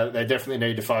forwards, so they definitely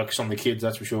need to focus on the kids,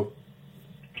 that's for sure.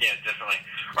 Yeah, definitely.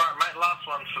 All right, mate, last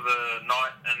one for the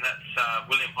night, and that's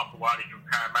William Hopewadi from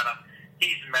Parramatta.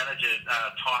 His manager,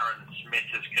 Tyron Smith,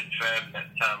 has confirmed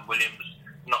that William's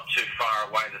not too far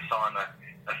away to sign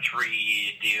a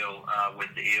 3-year deal with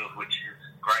the Eels, which is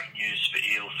great news for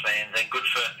Eels fans and good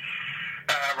for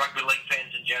rugby league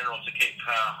fans in general to keep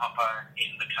Hopper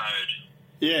in the code.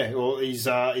 Yeah, well, he's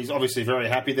obviously very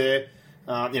happy there.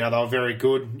 They were very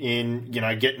good in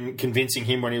convincing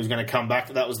him when he was going to come back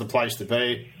that was the place to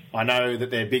be. I know that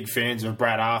they're big fans of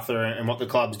Brad Arthur and what the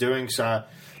club's doing, so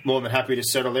more than happy to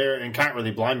settle there and can't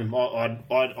really blame him.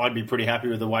 I'd be pretty happy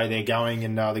with the way they're going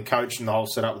and the coach and the whole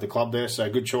setup with the club there, so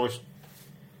good choice.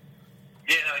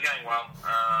 Yeah, no, they're going well.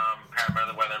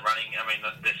 Parramatta, the way they're running, I mean,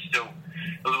 they're still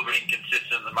a little bit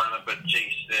inconsistent at the moment, but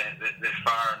geez, they're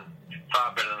far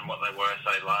better than what they were,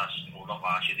 say, not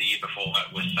last year, the year before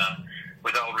that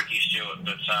with old Ricky Stewart.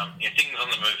 But things on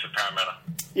the move for Parramatta.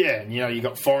 Yeah, and you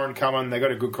got foreign coming. They've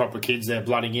got a good crop of kids there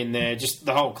blooding in there. Just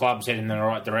the whole club's heading in the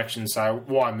right direction. So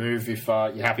why move if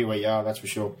you're happy where you are? That's for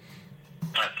sure.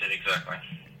 That's it, exactly.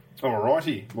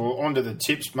 Alrighty, well, on to the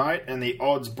tips, mate, and the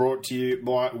odds brought to you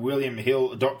by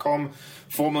WilliamHill.com,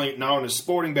 formerly known as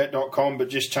SportingBet.com, but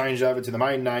just changed over to the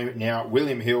main name now,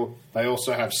 William Hill. They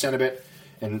also have Centrebet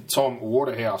and Tom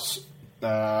Waterhouse.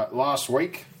 Last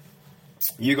week,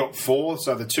 you got 4,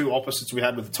 so the two opposites we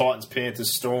had with the Titans,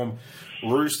 Panthers, Storm,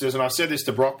 Roosters, and I said this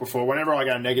to Brock before, whenever I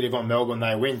go negative on Melbourne,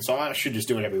 they win, so I should just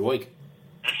do it every week.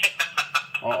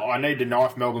 I need to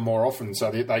knife Melbourne more often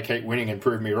so that they keep winning and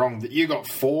prove me wrong. You got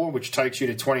 4, which takes you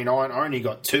to 29. I only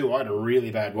got 2. I had a really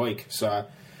bad week. So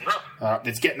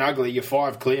it's getting ugly. You're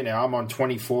 5 clear now. I'm on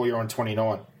 24. You're on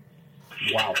 29.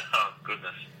 Wow. Oh,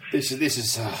 goodness. This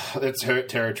is that's hurt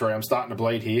territory. I'm starting to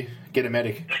bleed here. Get a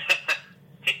medic.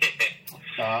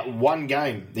 One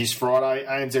game this Friday,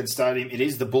 ANZ Stadium. It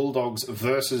is the Bulldogs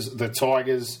versus the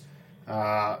Tigers.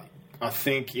 I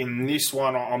think in this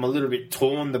one, I'm a little bit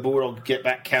torn. The Bulldogs get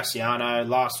back Cassiano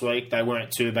last week. They weren't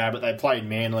too bad, but they played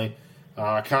Manly.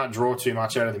 I can't draw too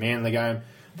much out of the Manly game.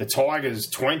 The Tigers,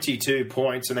 22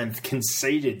 points and then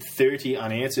conceded 30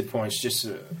 unanswered points. Just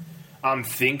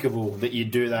unthinkable that you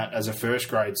do that as a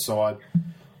first-grade side.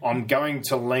 I'm going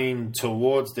to lean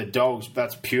towards the Dogs, but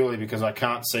that's purely because I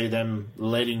can't see them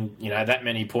letting that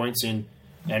many points in.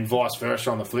 And vice versa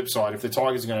on the flip side. If the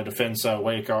Tigers are going to defend so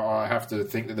weak, I have to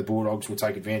think that the Bulldogs will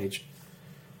take advantage.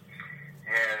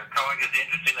 Yeah, the Tigers are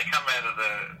interesting. They come out of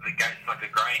the gates like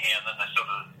a greyhound and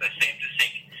they seem to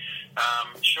sink.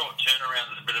 Short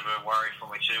turnaround is a bit of a worry for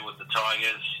me too with the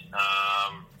Tigers.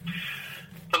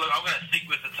 But look, I'm going to stick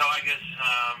with the Tigers.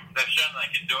 They've shown they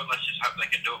can do it. Let's just hope they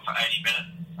can do it for 80 minutes.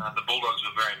 The Bulldogs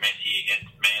were very messy against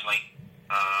Manly.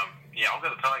 I'll go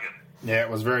the Tigers. Yeah, it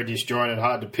was very disjointed,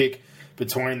 hard to pick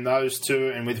between those two.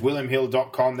 And with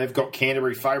WilliamHill.com, they've got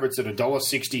Canterbury favourites at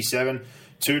 $1.67,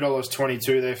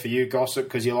 $2.22 there for you, Gossip,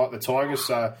 because you like the Tigers.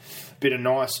 So a bit of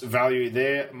nice value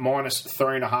there. Minus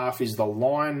 3.5 is the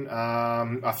line.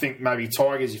 I think maybe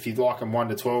Tigers, if you'd like them 1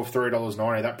 to 12,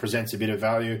 $3.90, that presents a bit of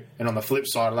value. And on the flip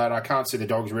side of that, I can't see the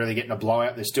Dogs really getting a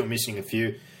blowout. They're still missing a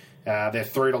few. They're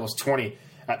 $3.20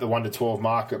 at the 1 to 12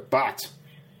 market. But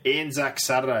Anzac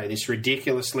Saturday, this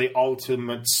ridiculously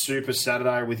ultimate Super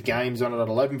Saturday with games on it at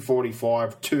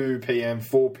 11:45, 2 p.m,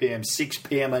 4 p.m, 6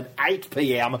 p.m, and 8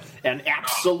 p.m. An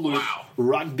absolute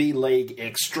rugby league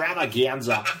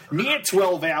extravaganza. Near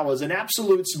 12 hours, an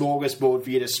absolute smorgasbord for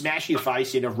you to smash your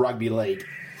face in of rugby league.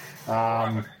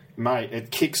 Mate, it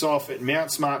kicks off at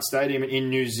Mount Smart Stadium in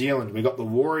New Zealand. We've got the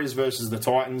Warriors versus the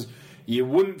Titans. You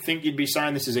wouldn't think you'd be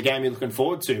saying this is a game you're looking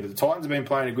forward to, but the Titans have been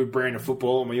playing a good brand of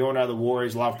football, and we all know the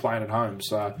Warriors love playing at home.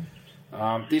 So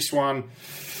this one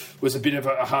was a bit of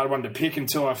a hard one to pick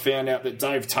until I found out that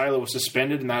Dave Taylor was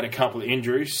suspended and they had a couple of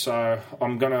injuries. So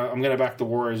I'm gonna back the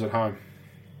Warriors at home.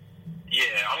 Yeah,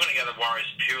 I'm going to go the Warriors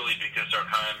purely because they're at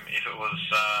home. If it was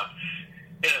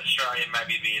in Australia,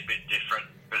 maybe it'd be a bit different.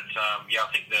 But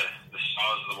I think the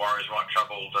size of the Warriors might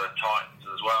trouble the Titans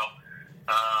as well.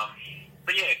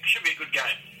 But yeah, it should be a good game.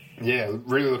 Yeah,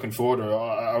 really looking forward to it.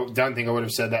 I don't think I would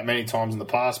have said that many times in the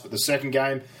past, but the second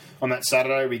game on that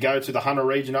Saturday, we go to the Hunter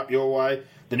region up your way.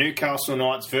 The Newcastle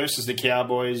Knights versus the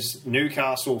Cowboys.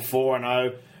 Newcastle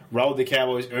 4-0. Rolled the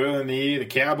Cowboys early in the year. The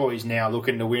Cowboys now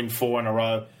looking to win 4 in a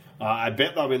row. I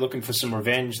bet they'll be looking for some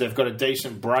revenge. They've got a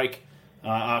decent break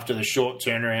after the short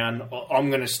turnaround.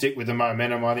 I'm going to stick with the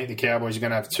momentum. I think the Cowboys are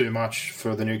going to have too much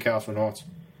for the Newcastle Knights.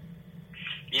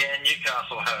 Yeah,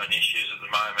 Newcastle are having issues at the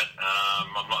moment.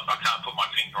 I can't put my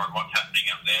finger on what's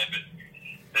happening up there, but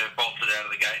they've bolted out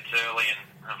of the gates early and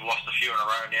have lost a few in a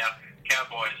row now.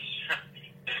 Cowboys,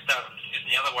 started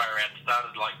the other way around.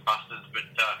 Started like busters, but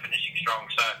finishing strong.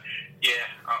 So, yeah,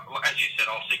 as you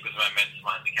said, I'll stick momentum.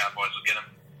 I think the Cowboys will get them.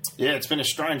 Yeah, it's been a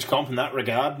strange comp in that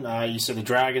regard. You said the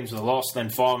Dragons with a loss, then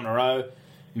 5 in a row.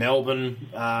 Melbourne,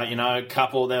 a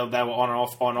couple, they were on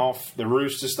and off. The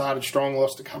Roosters started strong,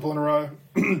 lost a couple in a row.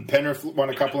 Penrith won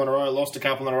a couple in a row, lost a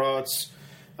couple in a row.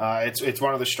 It's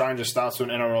one of the strangest starts to an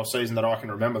NRL season that I can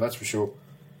remember, that's for sure.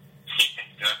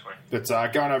 Exactly. But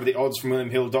going over the odds from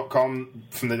WilliamHill.com,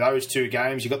 from those two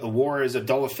games, you've got the Warriors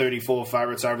 $1.34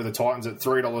 favourites over the Titans at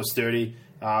 $3.30.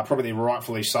 Probably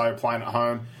rightfully so, playing at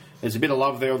home. There's a bit of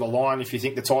love there with the line if you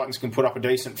think the Titans can put up a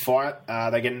decent fight.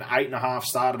 They get an 8.5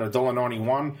 start at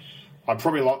 $1.91. I'd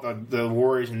probably like the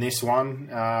Warriors in this one.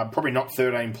 Probably not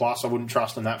 13 plus. I wouldn't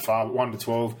trust them that far. But 1 to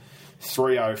 12,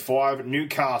 $3.05.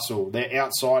 Newcastle, they're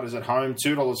outsiders at home,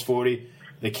 $2.40.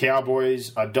 The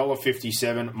Cowboys,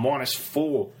 $1.57.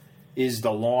 -4 is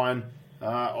the line.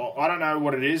 I don't know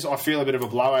what it is. I feel a bit of a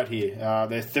blowout here.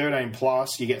 They're 13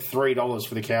 plus. You get $3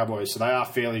 for the Cowboys, so they are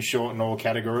fairly short in all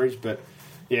categories, but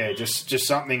yeah, just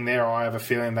something there. I have a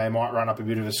feeling they might run up a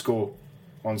bit of a score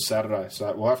on Saturday.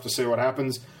 So we'll have to see what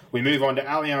happens. We move on to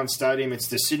Allianz Stadium. It's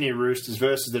the Sydney Roosters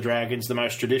versus the Dragons, the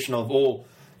most traditional of all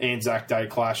Anzac Day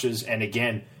clashes. And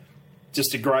again,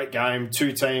 just a great game.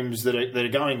 Two teams that are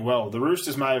going well. The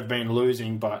Roosters may have been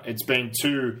losing, but it's been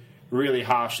two really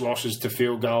harsh losses to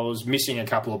field goals, missing a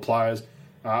couple of players.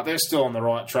 They're still on the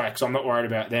right track, so I'm not worried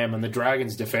about them. And the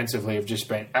Dragons defensively have just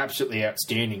been absolutely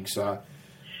outstanding. So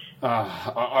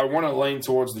I want to lean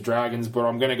towards the Dragons, but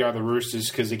I'm going to go the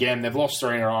Roosters because, again, they've lost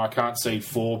 3 in a row. I can't see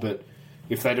 4, but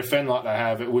if they defend like they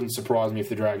have, it wouldn't surprise me if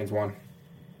the Dragons won.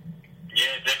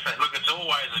 Yeah, definitely. Look, it's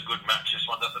always a good match. This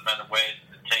one doesn't matter where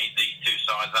these two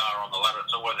sides are on the ladder.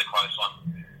 It's always a close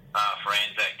one for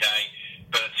Anzac Day.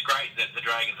 But it's great that the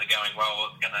Dragons are going well.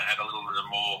 It's going to add a little bit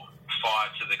more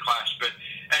fire to the clash. But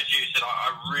as you said,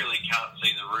 I really can't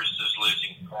see the Roosters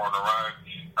losing 4 in a row.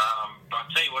 But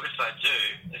I'll tell you what, if they do,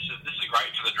 this is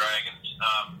great for the Dragons.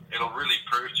 It'll really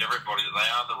prove to everybody that they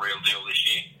are the real deal this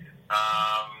year.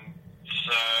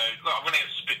 So, look, I'm going to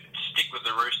stick with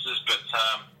the Roosters, but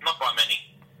not by many.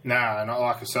 No, not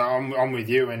like I say. I'm with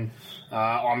you, and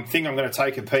I think I'm going to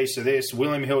take a piece of this.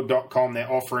 WilliamHill.com,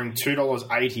 they're offering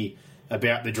 $2.80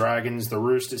 about the Dragons. The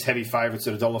Roosters heavy favourites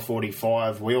at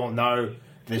 $1.45. We all know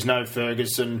there's no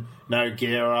Ferguson, no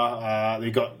Guerra.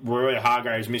 We've got Rory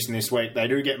Hargraves missing this week. They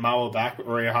do get Moa back, but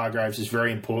Rory Hargraves is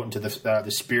very important to the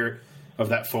spirit of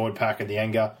that forward pack at the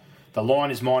Enga. The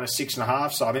line is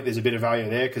 -6.5, so I think there's a bit of value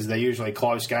there because they're usually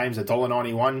close games,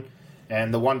 $1.91.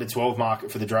 And the 1 to 12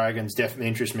 market for the Dragons definitely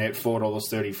interests me at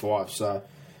 $4.35. So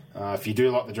if you do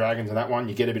like the Dragons in that one,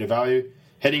 you get a bit of value.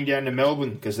 Heading down to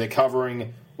Melbourne because they're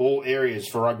covering all areas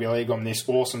for rugby league on this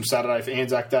awesome Saturday for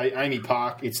Anzac Day. Amy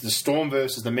Park, it's the Storm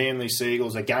versus the Manly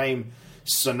Seagulls, a game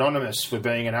synonymous for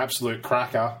being an absolute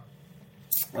cracker.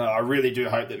 I really do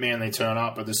hope that Manly turn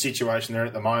up, but the situation they're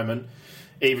at the moment,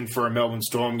 even for a Melbourne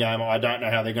Storm game, I don't know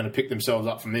how they're going to pick themselves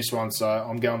up from this one, so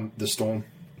I'm going the Storm.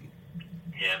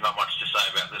 Yeah, not much to say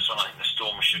about this one. I think the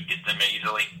Storm should get them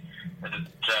easily. It'd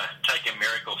take a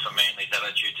miracle for Manly's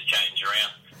attitude to change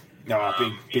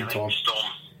around. Big time.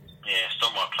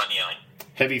 Storm might plenty, I think.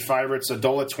 Heavy favourites,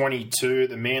 $1.22.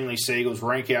 The Manly Seagulls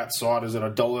rank outsiders at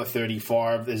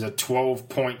 $1.35. There's a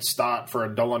 12-point start for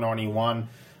 $1.91.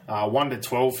 1 to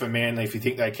 12 for Manly. If you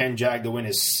think they can jag the win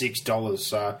is $6.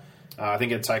 So I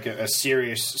think it'd take a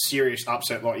serious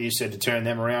upset, like you said, to turn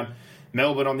them around.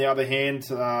 Melbourne, on the other hand,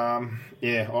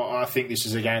 I think this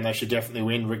is a game they should definitely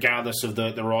win, regardless of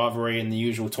the rivalry and the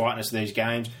usual tightness of these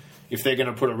games. If they're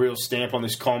going to put a real stamp on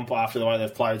this comp after the way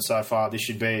they've played so far, this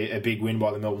should be a big win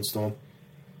by the Melbourne Storm.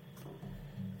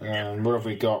 What have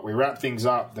we got? We wrap things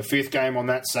up. The 5th game on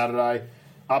that Saturday,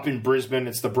 up in Brisbane,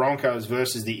 it's the Broncos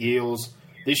versus the Eels.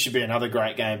 This should be another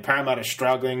great game. Parramatta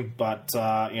struggling, but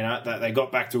they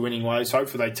got back to winning ways.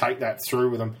 Hopefully they take that through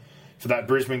with them for that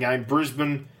Brisbane game.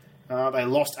 Brisbane, they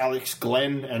lost Alex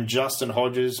Glenn and Justin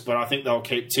Hodges, but I think they'll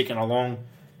keep ticking along.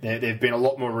 They've been a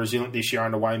lot more resilient this year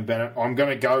under Wayne Bennett. I'm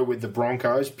going to go with the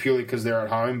Broncos purely because they're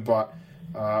at home, but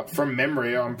from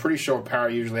memory, I'm pretty sure Para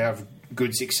usually have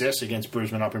good success against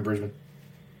Brisbane up in Brisbane.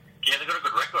 Yeah, they've got a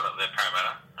good record up there,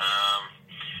 Parramatta.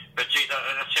 But gee,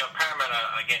 that's how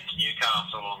Parramatta against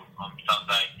Newcastle on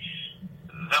Sunday,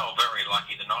 they were very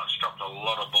lucky. The Knights dropped a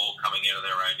lot of ball coming out of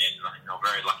their own end, and I think they were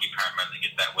very lucky Parramatta to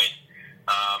get that win.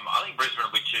 I think Brisbane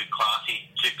will be too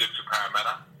classy, too good for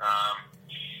Parramatta.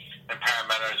 And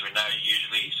Parramatta, as we know,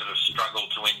 usually sort of struggle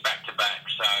to win back-to-back,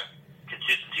 so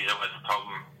consistency is always a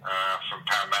problem from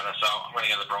Parramatta. So I'm going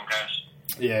to go to the Broncos.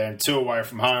 Yeah, and 2 away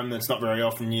from home. That's not very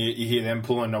often you hear them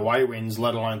pulling away wins,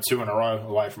 let alone 2 in a row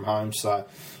away from home. So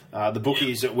The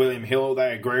bookies at William Hill,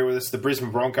 they agree with us. The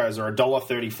Brisbane Broncos are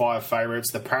 $1.35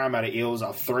 favourites. The Parramatta Eels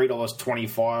are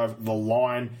 $3.25. The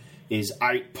line is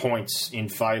 8 points in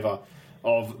favour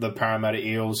of the Parramatta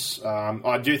Eels.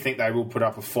 I do think they will put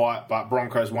up a fight, but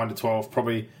Broncos 1-12,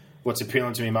 probably what's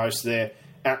appealing to me most there,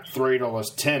 at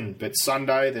 $3.10. But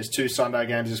Sunday, there's 2 Sunday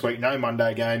games this week, no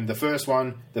Monday game. The first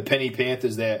one, the Penny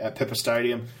Panthers there at Pepper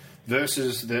Stadium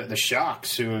versus the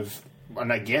Sharks, who have,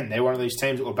 and again, they're one of these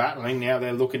teams that were battling. Now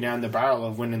they're looking down the barrel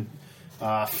of winning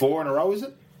 4 in a row, is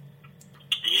it?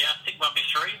 Yeah, I think it might be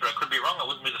 3, but I could be wrong. It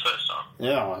wouldn't be the first time.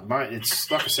 Yeah, mate, it's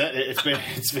like I said,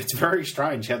 it's very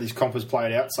strange how this comp has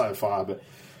played out so far, but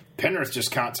Penrith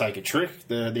just can't take a trick.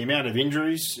 The amount of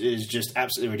injuries is just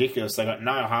absolutely ridiculous. They got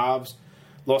no halves,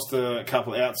 lost a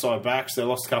couple of outside backs, they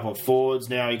lost a couple of forwards.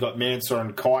 Now you got Mansour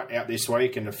and Kite out this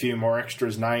week, and a few more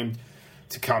extras named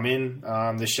to come in.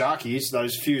 The Sharkies,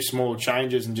 those few small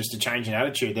changes and just a change in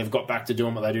attitude, they've got back to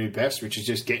doing what they do best, which is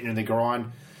just getting in the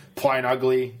grind, playing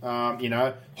ugly,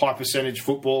 high percentage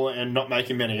football and not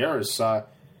making many errors. So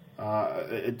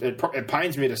it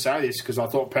pains me to say this because I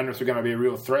thought Penrith were going to be a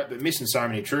real threat, but missing so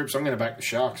many troops, I'm going to back the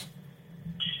Sharks.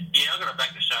 Yeah, I've got to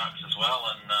back the Sharks as well,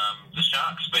 and the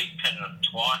Sharks beat Penrith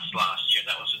twice last year, and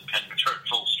that was in Penrith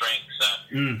full strength. So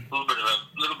a little bit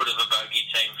of a bogey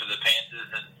team for the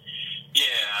Panthers, and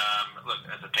look,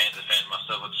 as a Panther fan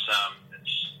myself,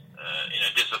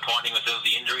 it's disappointing with all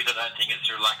the injuries. I don't think it's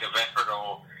through lack of effort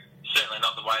or certainly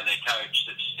not the way they're coached.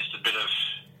 It's just a bit of,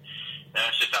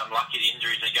 it's just unlucky the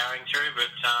injuries they're going through.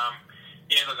 But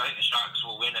look, I think the Sharks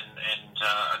will win and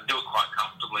do it quite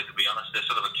comfortably. To be honest, they're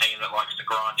sort of a team that likes to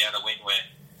grind out a win. Where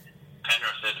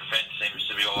Penrith, their defence seems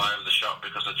to be all over the shop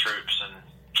because of troops, and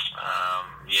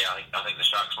I think the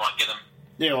Sharks might get them.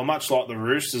 Yeah, well, much like the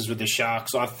Roosters with the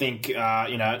Sharks, I think,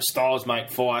 styles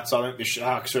make fights. I think the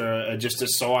Sharks are just a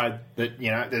side that,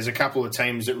 there's a couple of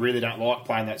teams that really don't like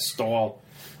playing that style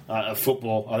of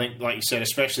football. I think, like you said,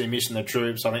 especially missing the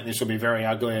troops, I think this will be very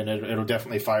ugly and it'll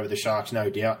definitely favour the Sharks, no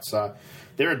doubt. So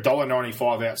they're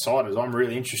 $1.95 outsiders. I'm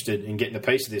really interested in getting a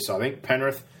piece of this, I think.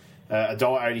 Penrith,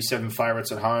 $1.87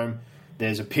 favourites at home.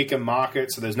 There's a pick-em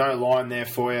market, so there's no line there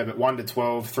for you, but 1-12,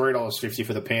 $3.50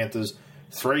 for the Panthers,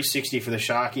 $3.60 for the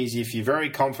Sharkies. If you're very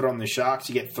confident on the Sharks,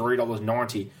 you get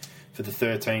 $3.90 for the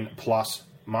 13-plus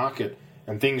market.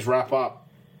 And things wrap up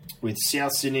with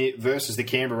South Sydney versus the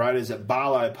Canberra Raiders at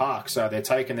Barlow Park. So they're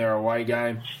taking their away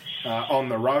game on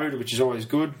the road, which is always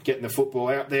good, getting the football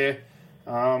out there.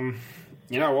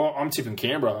 You know what? I'm tipping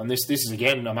Canberra, and this is,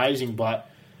 again, amazing, but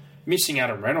missing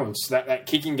Adam Reynolds, that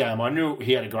kicking game, I knew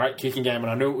he had a great kicking game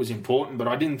and I knew it was important, but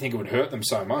I didn't think it would hurt them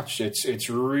so much. It's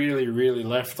really, really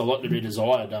left a lot to be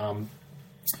desired.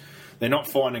 They're not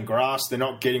finding grass. They're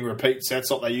not getting repeat sets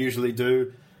like they usually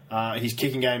do. His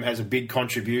kicking game has a big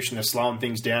contribution to slowing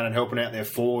things down and helping out their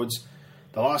forwards.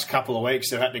 The last couple of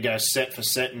weeks, they've had to go set for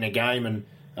set in a game and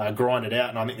grind it out,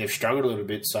 and I think they've struggled a little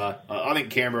bit. So I think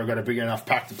Canberra have got a big enough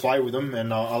pack to play with them,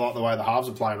 and I like the way the halves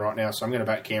are playing right now, so I'm going to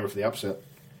back Canberra for the upset.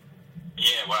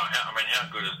 Yeah, well, how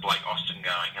good is Blake Austin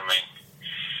going?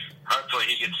 Hopefully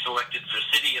he gets selected for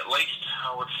City at least,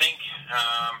 I would think.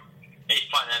 He's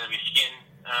playing out of his skin.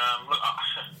 Look,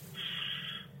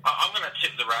 I'm going to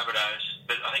tip the Rabbitohs,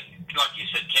 but I think, like you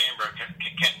said, Canberra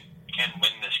can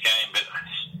win this game. But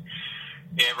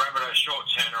Rabbitohs short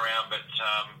turnaround, but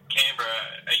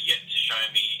Canberra are yet to show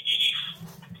me any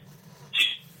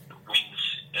wins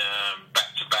back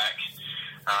to back.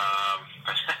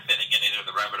 But then again, either of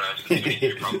the Rabbitohs have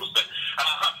injury problems. But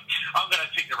I'm going to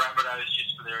pick the Rabbitohs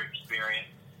just for their experience.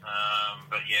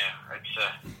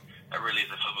 It really is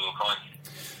a flip of a coin.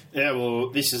 Yeah, well,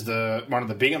 this is one of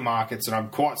the bigger markets, and I'm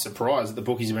quite surprised that the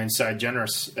bookies have been so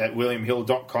generous at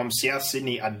WilliamHill.com. South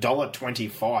Sydney,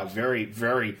 $1.25. Very,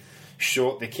 very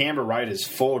short. The Canberra Raiders,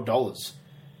 $4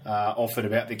 offered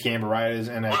about the Canberra Raiders,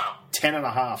 and a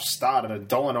 10.5 start at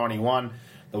 $1.91.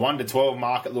 The 1-12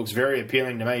 market looks very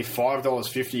appealing to me.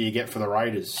 $5.50 you get for the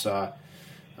Raiders. So,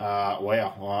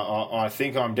 I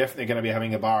think I'm definitely going to be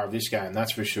having a bar of this game,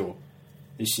 that's for sure.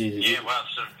 This is,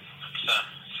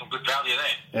 some good value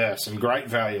there. Yeah, some great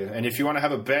value. And if you want to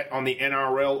have a bet on the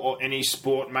NRL or any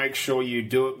sport, make sure you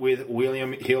do it with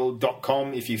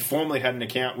WilliamHill.com. If you formerly had an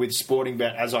account with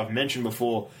SportingBet, as I've mentioned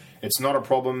before, it's not a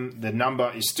problem. The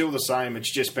number is still the same.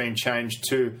 It's just been changed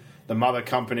to the mother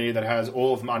company that has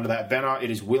all of them under that banner. It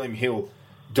is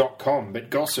WilliamHill.com. But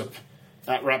Gossip,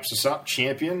 that wraps us up,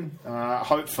 champion.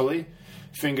 Hopefully,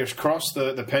 fingers crossed,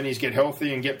 the pennies get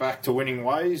healthy and get back to winning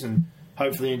ways, and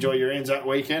hopefully enjoy your Anzac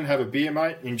weekend. Have a beer,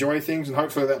 mate. Enjoy things, and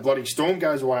hopefully that bloody storm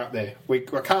goes away up there. I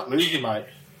can't lose you, mate.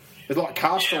 It's like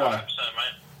Castaway. Yeah, I hope so,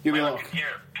 mate. You'll be I like, can hear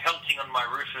it pelting on my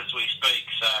roof as we speak,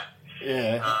 so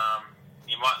Yeah.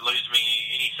 You might lose me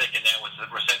any second now with the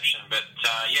reception. But,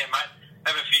 yeah, mate,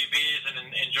 have a few beers and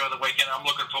enjoy the weekend. I'm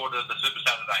looking forward to the Super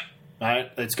Saturday.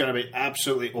 Mate, it's going to be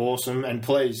absolutely awesome. And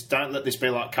please, don't let this be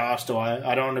like Castaway.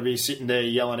 I don't want to be sitting there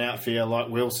yelling out for you like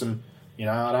Wilson. You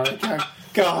know, I don't go,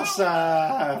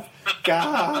 Gossip!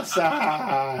 Gossip!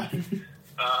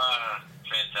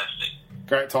 Fantastic.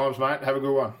 Great times, mate. Have a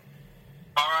good one.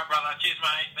 All right, brother. Cheers,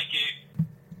 mate. Thank you.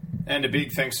 And a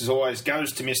big thanks, as always,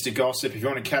 goes to Mr. Gossip. If you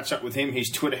want to catch up with him,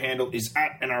 his Twitter handle is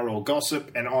 @NRL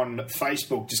Gossip. And on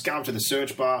Facebook, just go up to the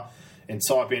search bar and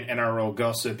type in NRL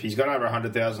Gossip. He's got over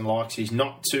 100,000 likes. He's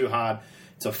not too hard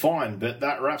to find. But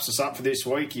that wraps us up for this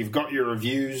week. You've got your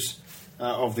reviews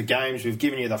of the games. We've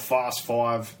given you the Fast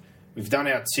Five. We've done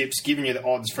our tips, given you the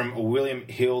odds from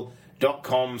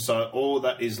WilliamHill.com. So all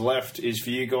that is left is for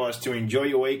you guys to enjoy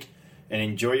your week and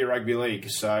enjoy your rugby league.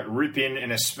 So rip in,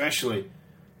 and especially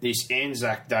this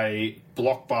Anzac Day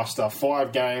blockbuster.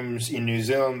 5 games in New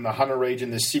Zealand, the Hunter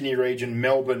region, the Sydney region,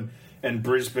 Melbourne and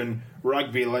Brisbane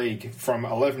Rugby League from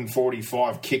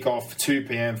 11:45 kickoff, 2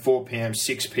 p.m, 4 p.m,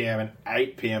 6 p.m, and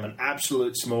 8 p.m. An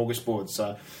absolute smorgasbord.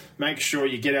 So make sure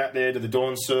you get out there to the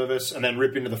dawn service and then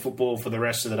rip into the football for the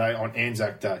rest of the day on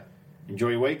Anzac Day. Enjoy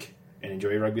your week and enjoy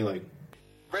your rugby league.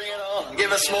 Bring it on.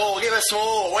 Give us more. Give us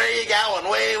more. Where are you going?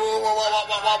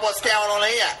 What's going on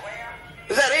here?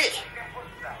 Is that it?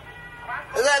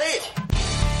 Is that it?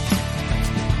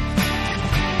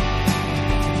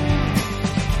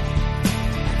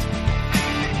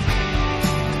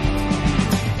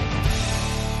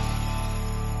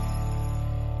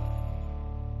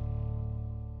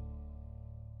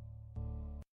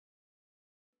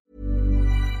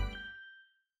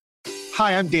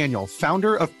 Hi, I'm Daniel,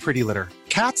 founder of Pretty Litter.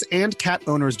 Cats and cat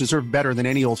owners deserve better than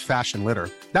any old-fashioned litter.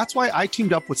 That's why I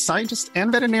teamed up with scientists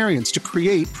and veterinarians to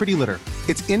create Pretty Litter.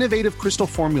 Its innovative crystal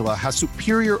formula has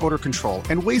superior odor control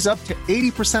and weighs up to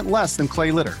 80% less than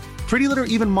clay litter. Pretty Litter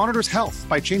even monitors health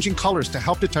by changing colors to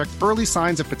help detect early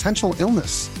signs of potential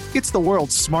illness. It's the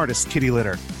world's smartest kitty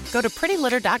litter. Go to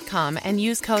prettylitter.com and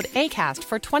use code ACAST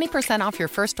for 20% off your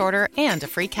first order and a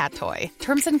free cat toy.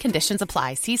 Terms and conditions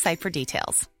apply. See site for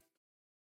details.